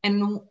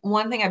 And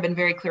one thing I've been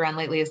very clear on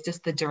lately is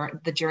just the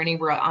journey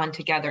we're on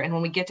together. And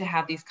when we get to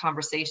have these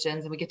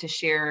conversations and we get to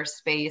share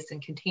space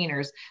and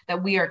containers,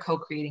 that we are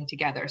co-creating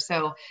together.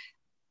 So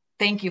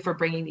thank you for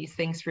bringing these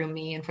things through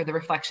me and for the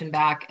reflection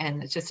back.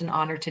 And it's just an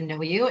honor to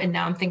know you. And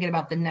now I'm thinking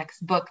about the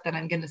next book that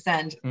I'm going to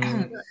send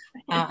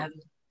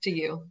to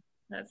you.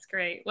 That's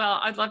great. Well,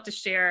 I'd love to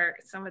share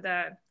some of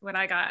what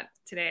I got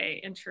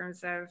today in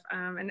terms of,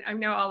 and I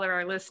know all of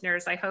our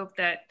listeners, I hope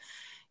that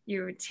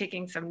you're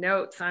taking some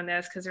notes on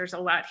this, because there's a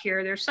lot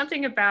here. There's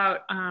something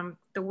about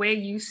the way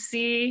you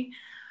see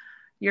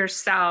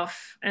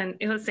yourself, and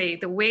let's say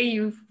the way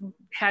you've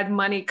had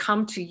money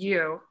come to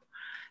you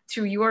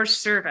through your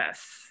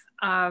service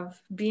of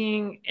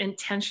being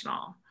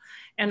intentional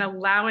and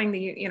allowing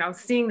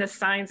seeing the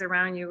signs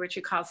around you, which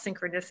you call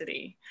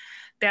synchronicity.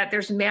 That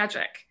there's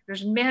magic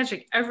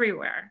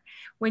everywhere.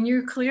 When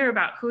you're clear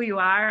about who you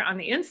are on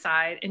the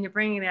inside and you're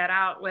bringing that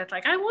out with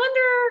like, I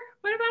wonder,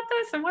 what about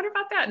this? And what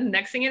about that? And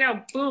next thing you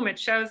know, boom, it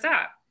shows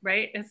up,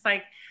 right? It's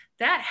like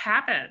that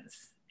happens,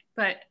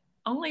 but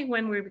only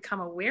when we become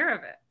aware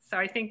of it. So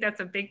I think that's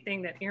a big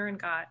thing that Aaron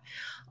got.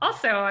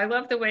 Also, I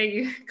love the way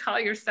you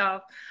call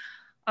yourself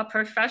a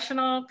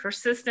professional,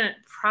 persistent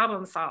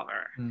problem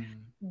solver.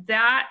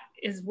 That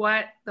is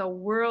what the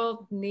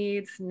world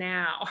needs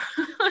now.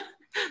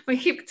 We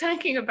keep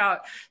thinking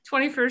about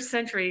 21st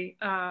century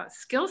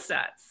skill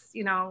sets.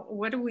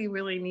 What do we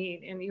really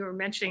need? And you were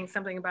mentioning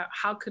something about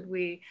how could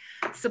we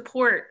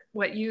support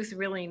what youth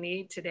really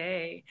need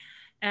today.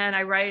 And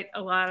I write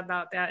a lot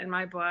about that in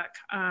my book.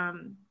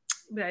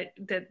 That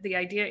the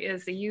idea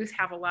is the youth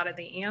have a lot of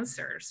the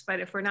answers, but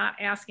if we're not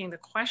asking the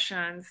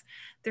questions,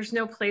 there's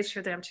no place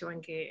for them to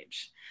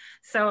engage.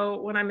 So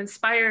when I'm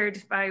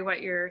inspired by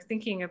what you're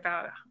thinking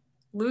about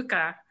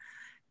Luca,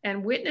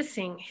 and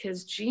witnessing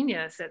his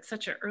genius at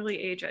such an early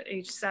age, at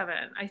age 7,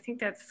 I think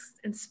that's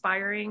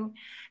inspiring.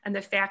 And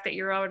the fact that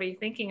you're already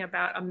thinking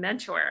about a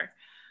mentor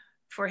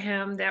for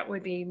him that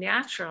would be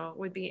natural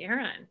would be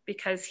Aaron,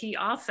 because he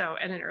also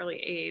at an early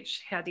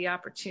age had the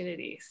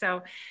opportunity.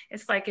 So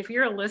it's like, if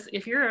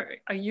you're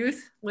a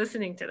youth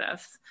listening to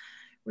this,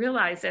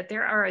 realize that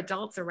there are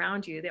adults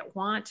around you that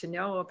want to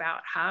know about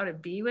how to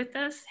be with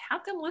this.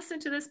 Have them listen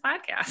to this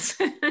podcast.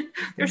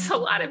 There's a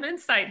lot of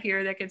insight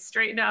here that could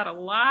straighten out a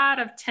lot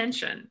of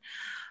tension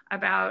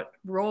about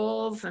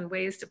roles and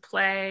ways to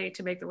play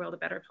to make the world a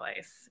better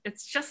place.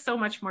 It's just so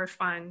much more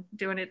fun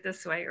doing it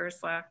this way,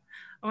 Ursula.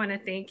 I want to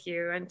thank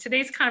you. And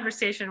today's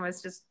conversation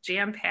was just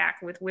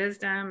jam-packed with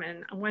wisdom,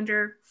 and I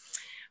wonder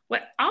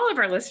what all of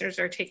our listeners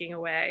are taking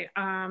away.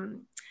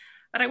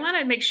 But I want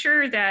to make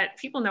sure that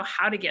people know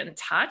how to get in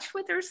touch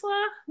with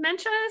Ursula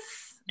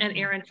Mentjes and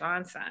Aaron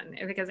Johnson,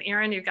 because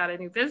Aaron, you've got a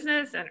new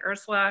business, and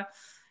Ursula,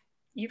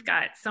 you've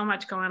got so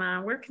much going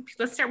on.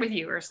 Let's start with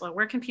you, Ursula.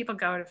 Where can people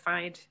go to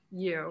find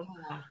you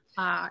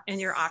and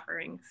your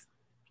offerings?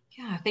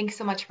 Yeah, thanks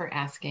so much for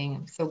asking.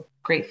 I'm so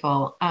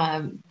grateful.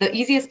 The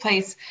easiest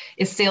place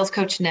is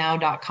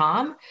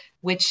salescoachnow.com,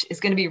 which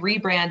is going to be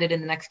rebranded in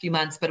the next few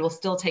months, but it will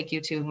still take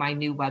you to my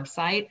new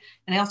website.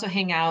 And I also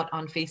hang out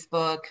on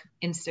Facebook,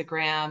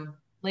 Instagram,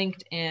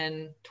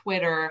 LinkedIn,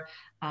 Twitter.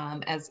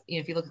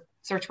 If you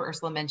search for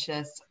Ursula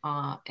Mentjes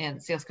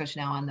and Sales Coach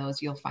Now on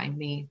those, you'll find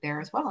me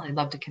there as well. I'd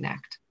love to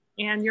connect.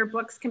 And your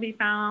books can be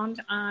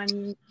found on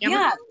Amazon?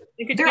 Yeah.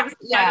 Could you give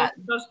us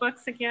those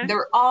books again?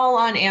 They're all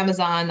on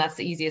Amazon. That's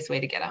the easiest way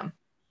to get them.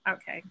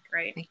 Okay,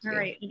 great. All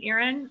right. And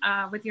Aaron,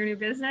 with your new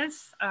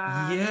business?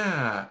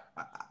 Yeah.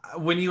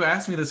 When you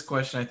asked me this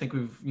question, I think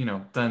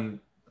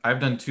I've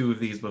done 2 of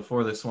these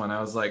before this one.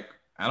 I was like,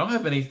 I don't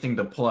have anything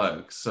to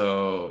plug.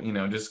 So,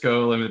 just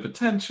go Limited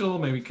Potential,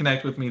 maybe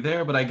connect with me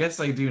there. But I guess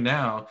I do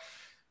now.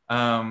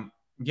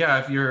 Yeah,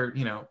 if you're,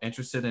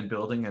 interested in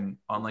building an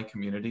online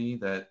community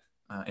that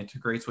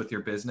integrates with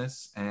your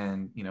business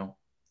and,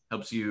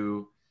 helps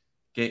you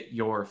get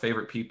your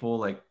favorite people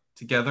like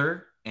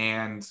together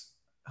and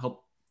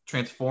help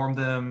transform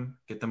them,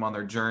 get them on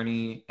their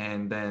journey,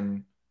 and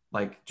then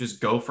like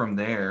just go from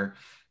there,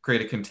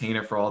 create a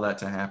container for all that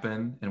to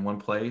happen in one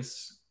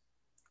place,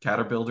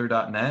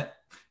 caterbuilder.net.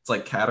 It's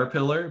like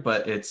caterpillar,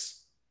 but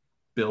it's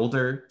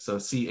builder. So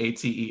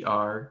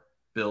CATER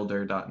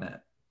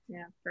builder.net.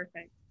 Yeah,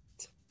 perfect.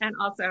 And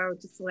also,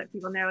 just to let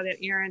people know that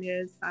Aaron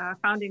is a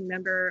founding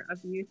member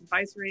of the Youth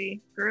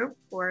Advisory Group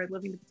for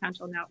Living the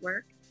Potential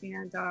Network.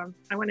 And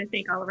I want to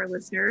thank all of our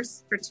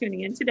listeners for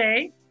tuning in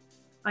today.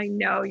 I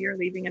know you're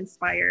leaving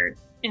inspired,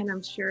 and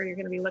I'm sure you're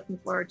going to be looking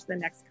forward to the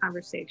next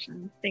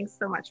conversation. Thanks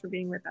so much for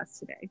being with us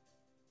today.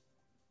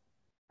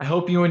 I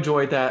hope you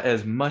enjoyed that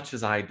as much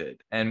as I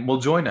did, and will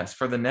join us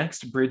for the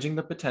next Bridging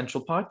the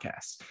Potential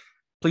podcast.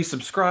 Please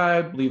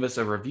subscribe, leave us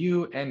a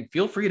review, and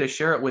feel free to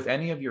share it with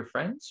any of your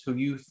friends who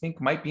you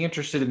think might be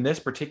interested in this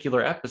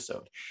particular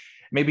episode.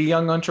 Maybe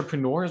young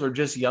entrepreneurs or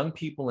just young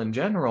people in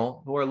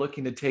general who are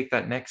looking to take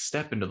that next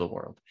step into the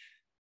world.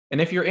 And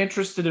if you're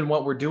interested in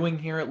what we're doing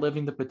here at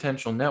Living the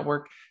Potential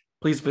Network,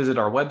 please visit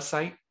our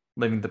website,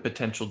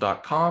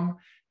 livingthepotential.com,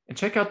 and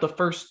check out the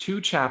first 2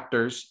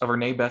 chapters of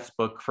Renee Beth's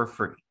book for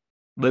free,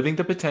 Living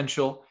the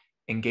Potential,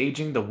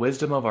 Engaging the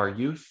Wisdom of Our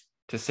Youth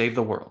to Save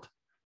the World.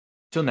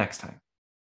 Till next time.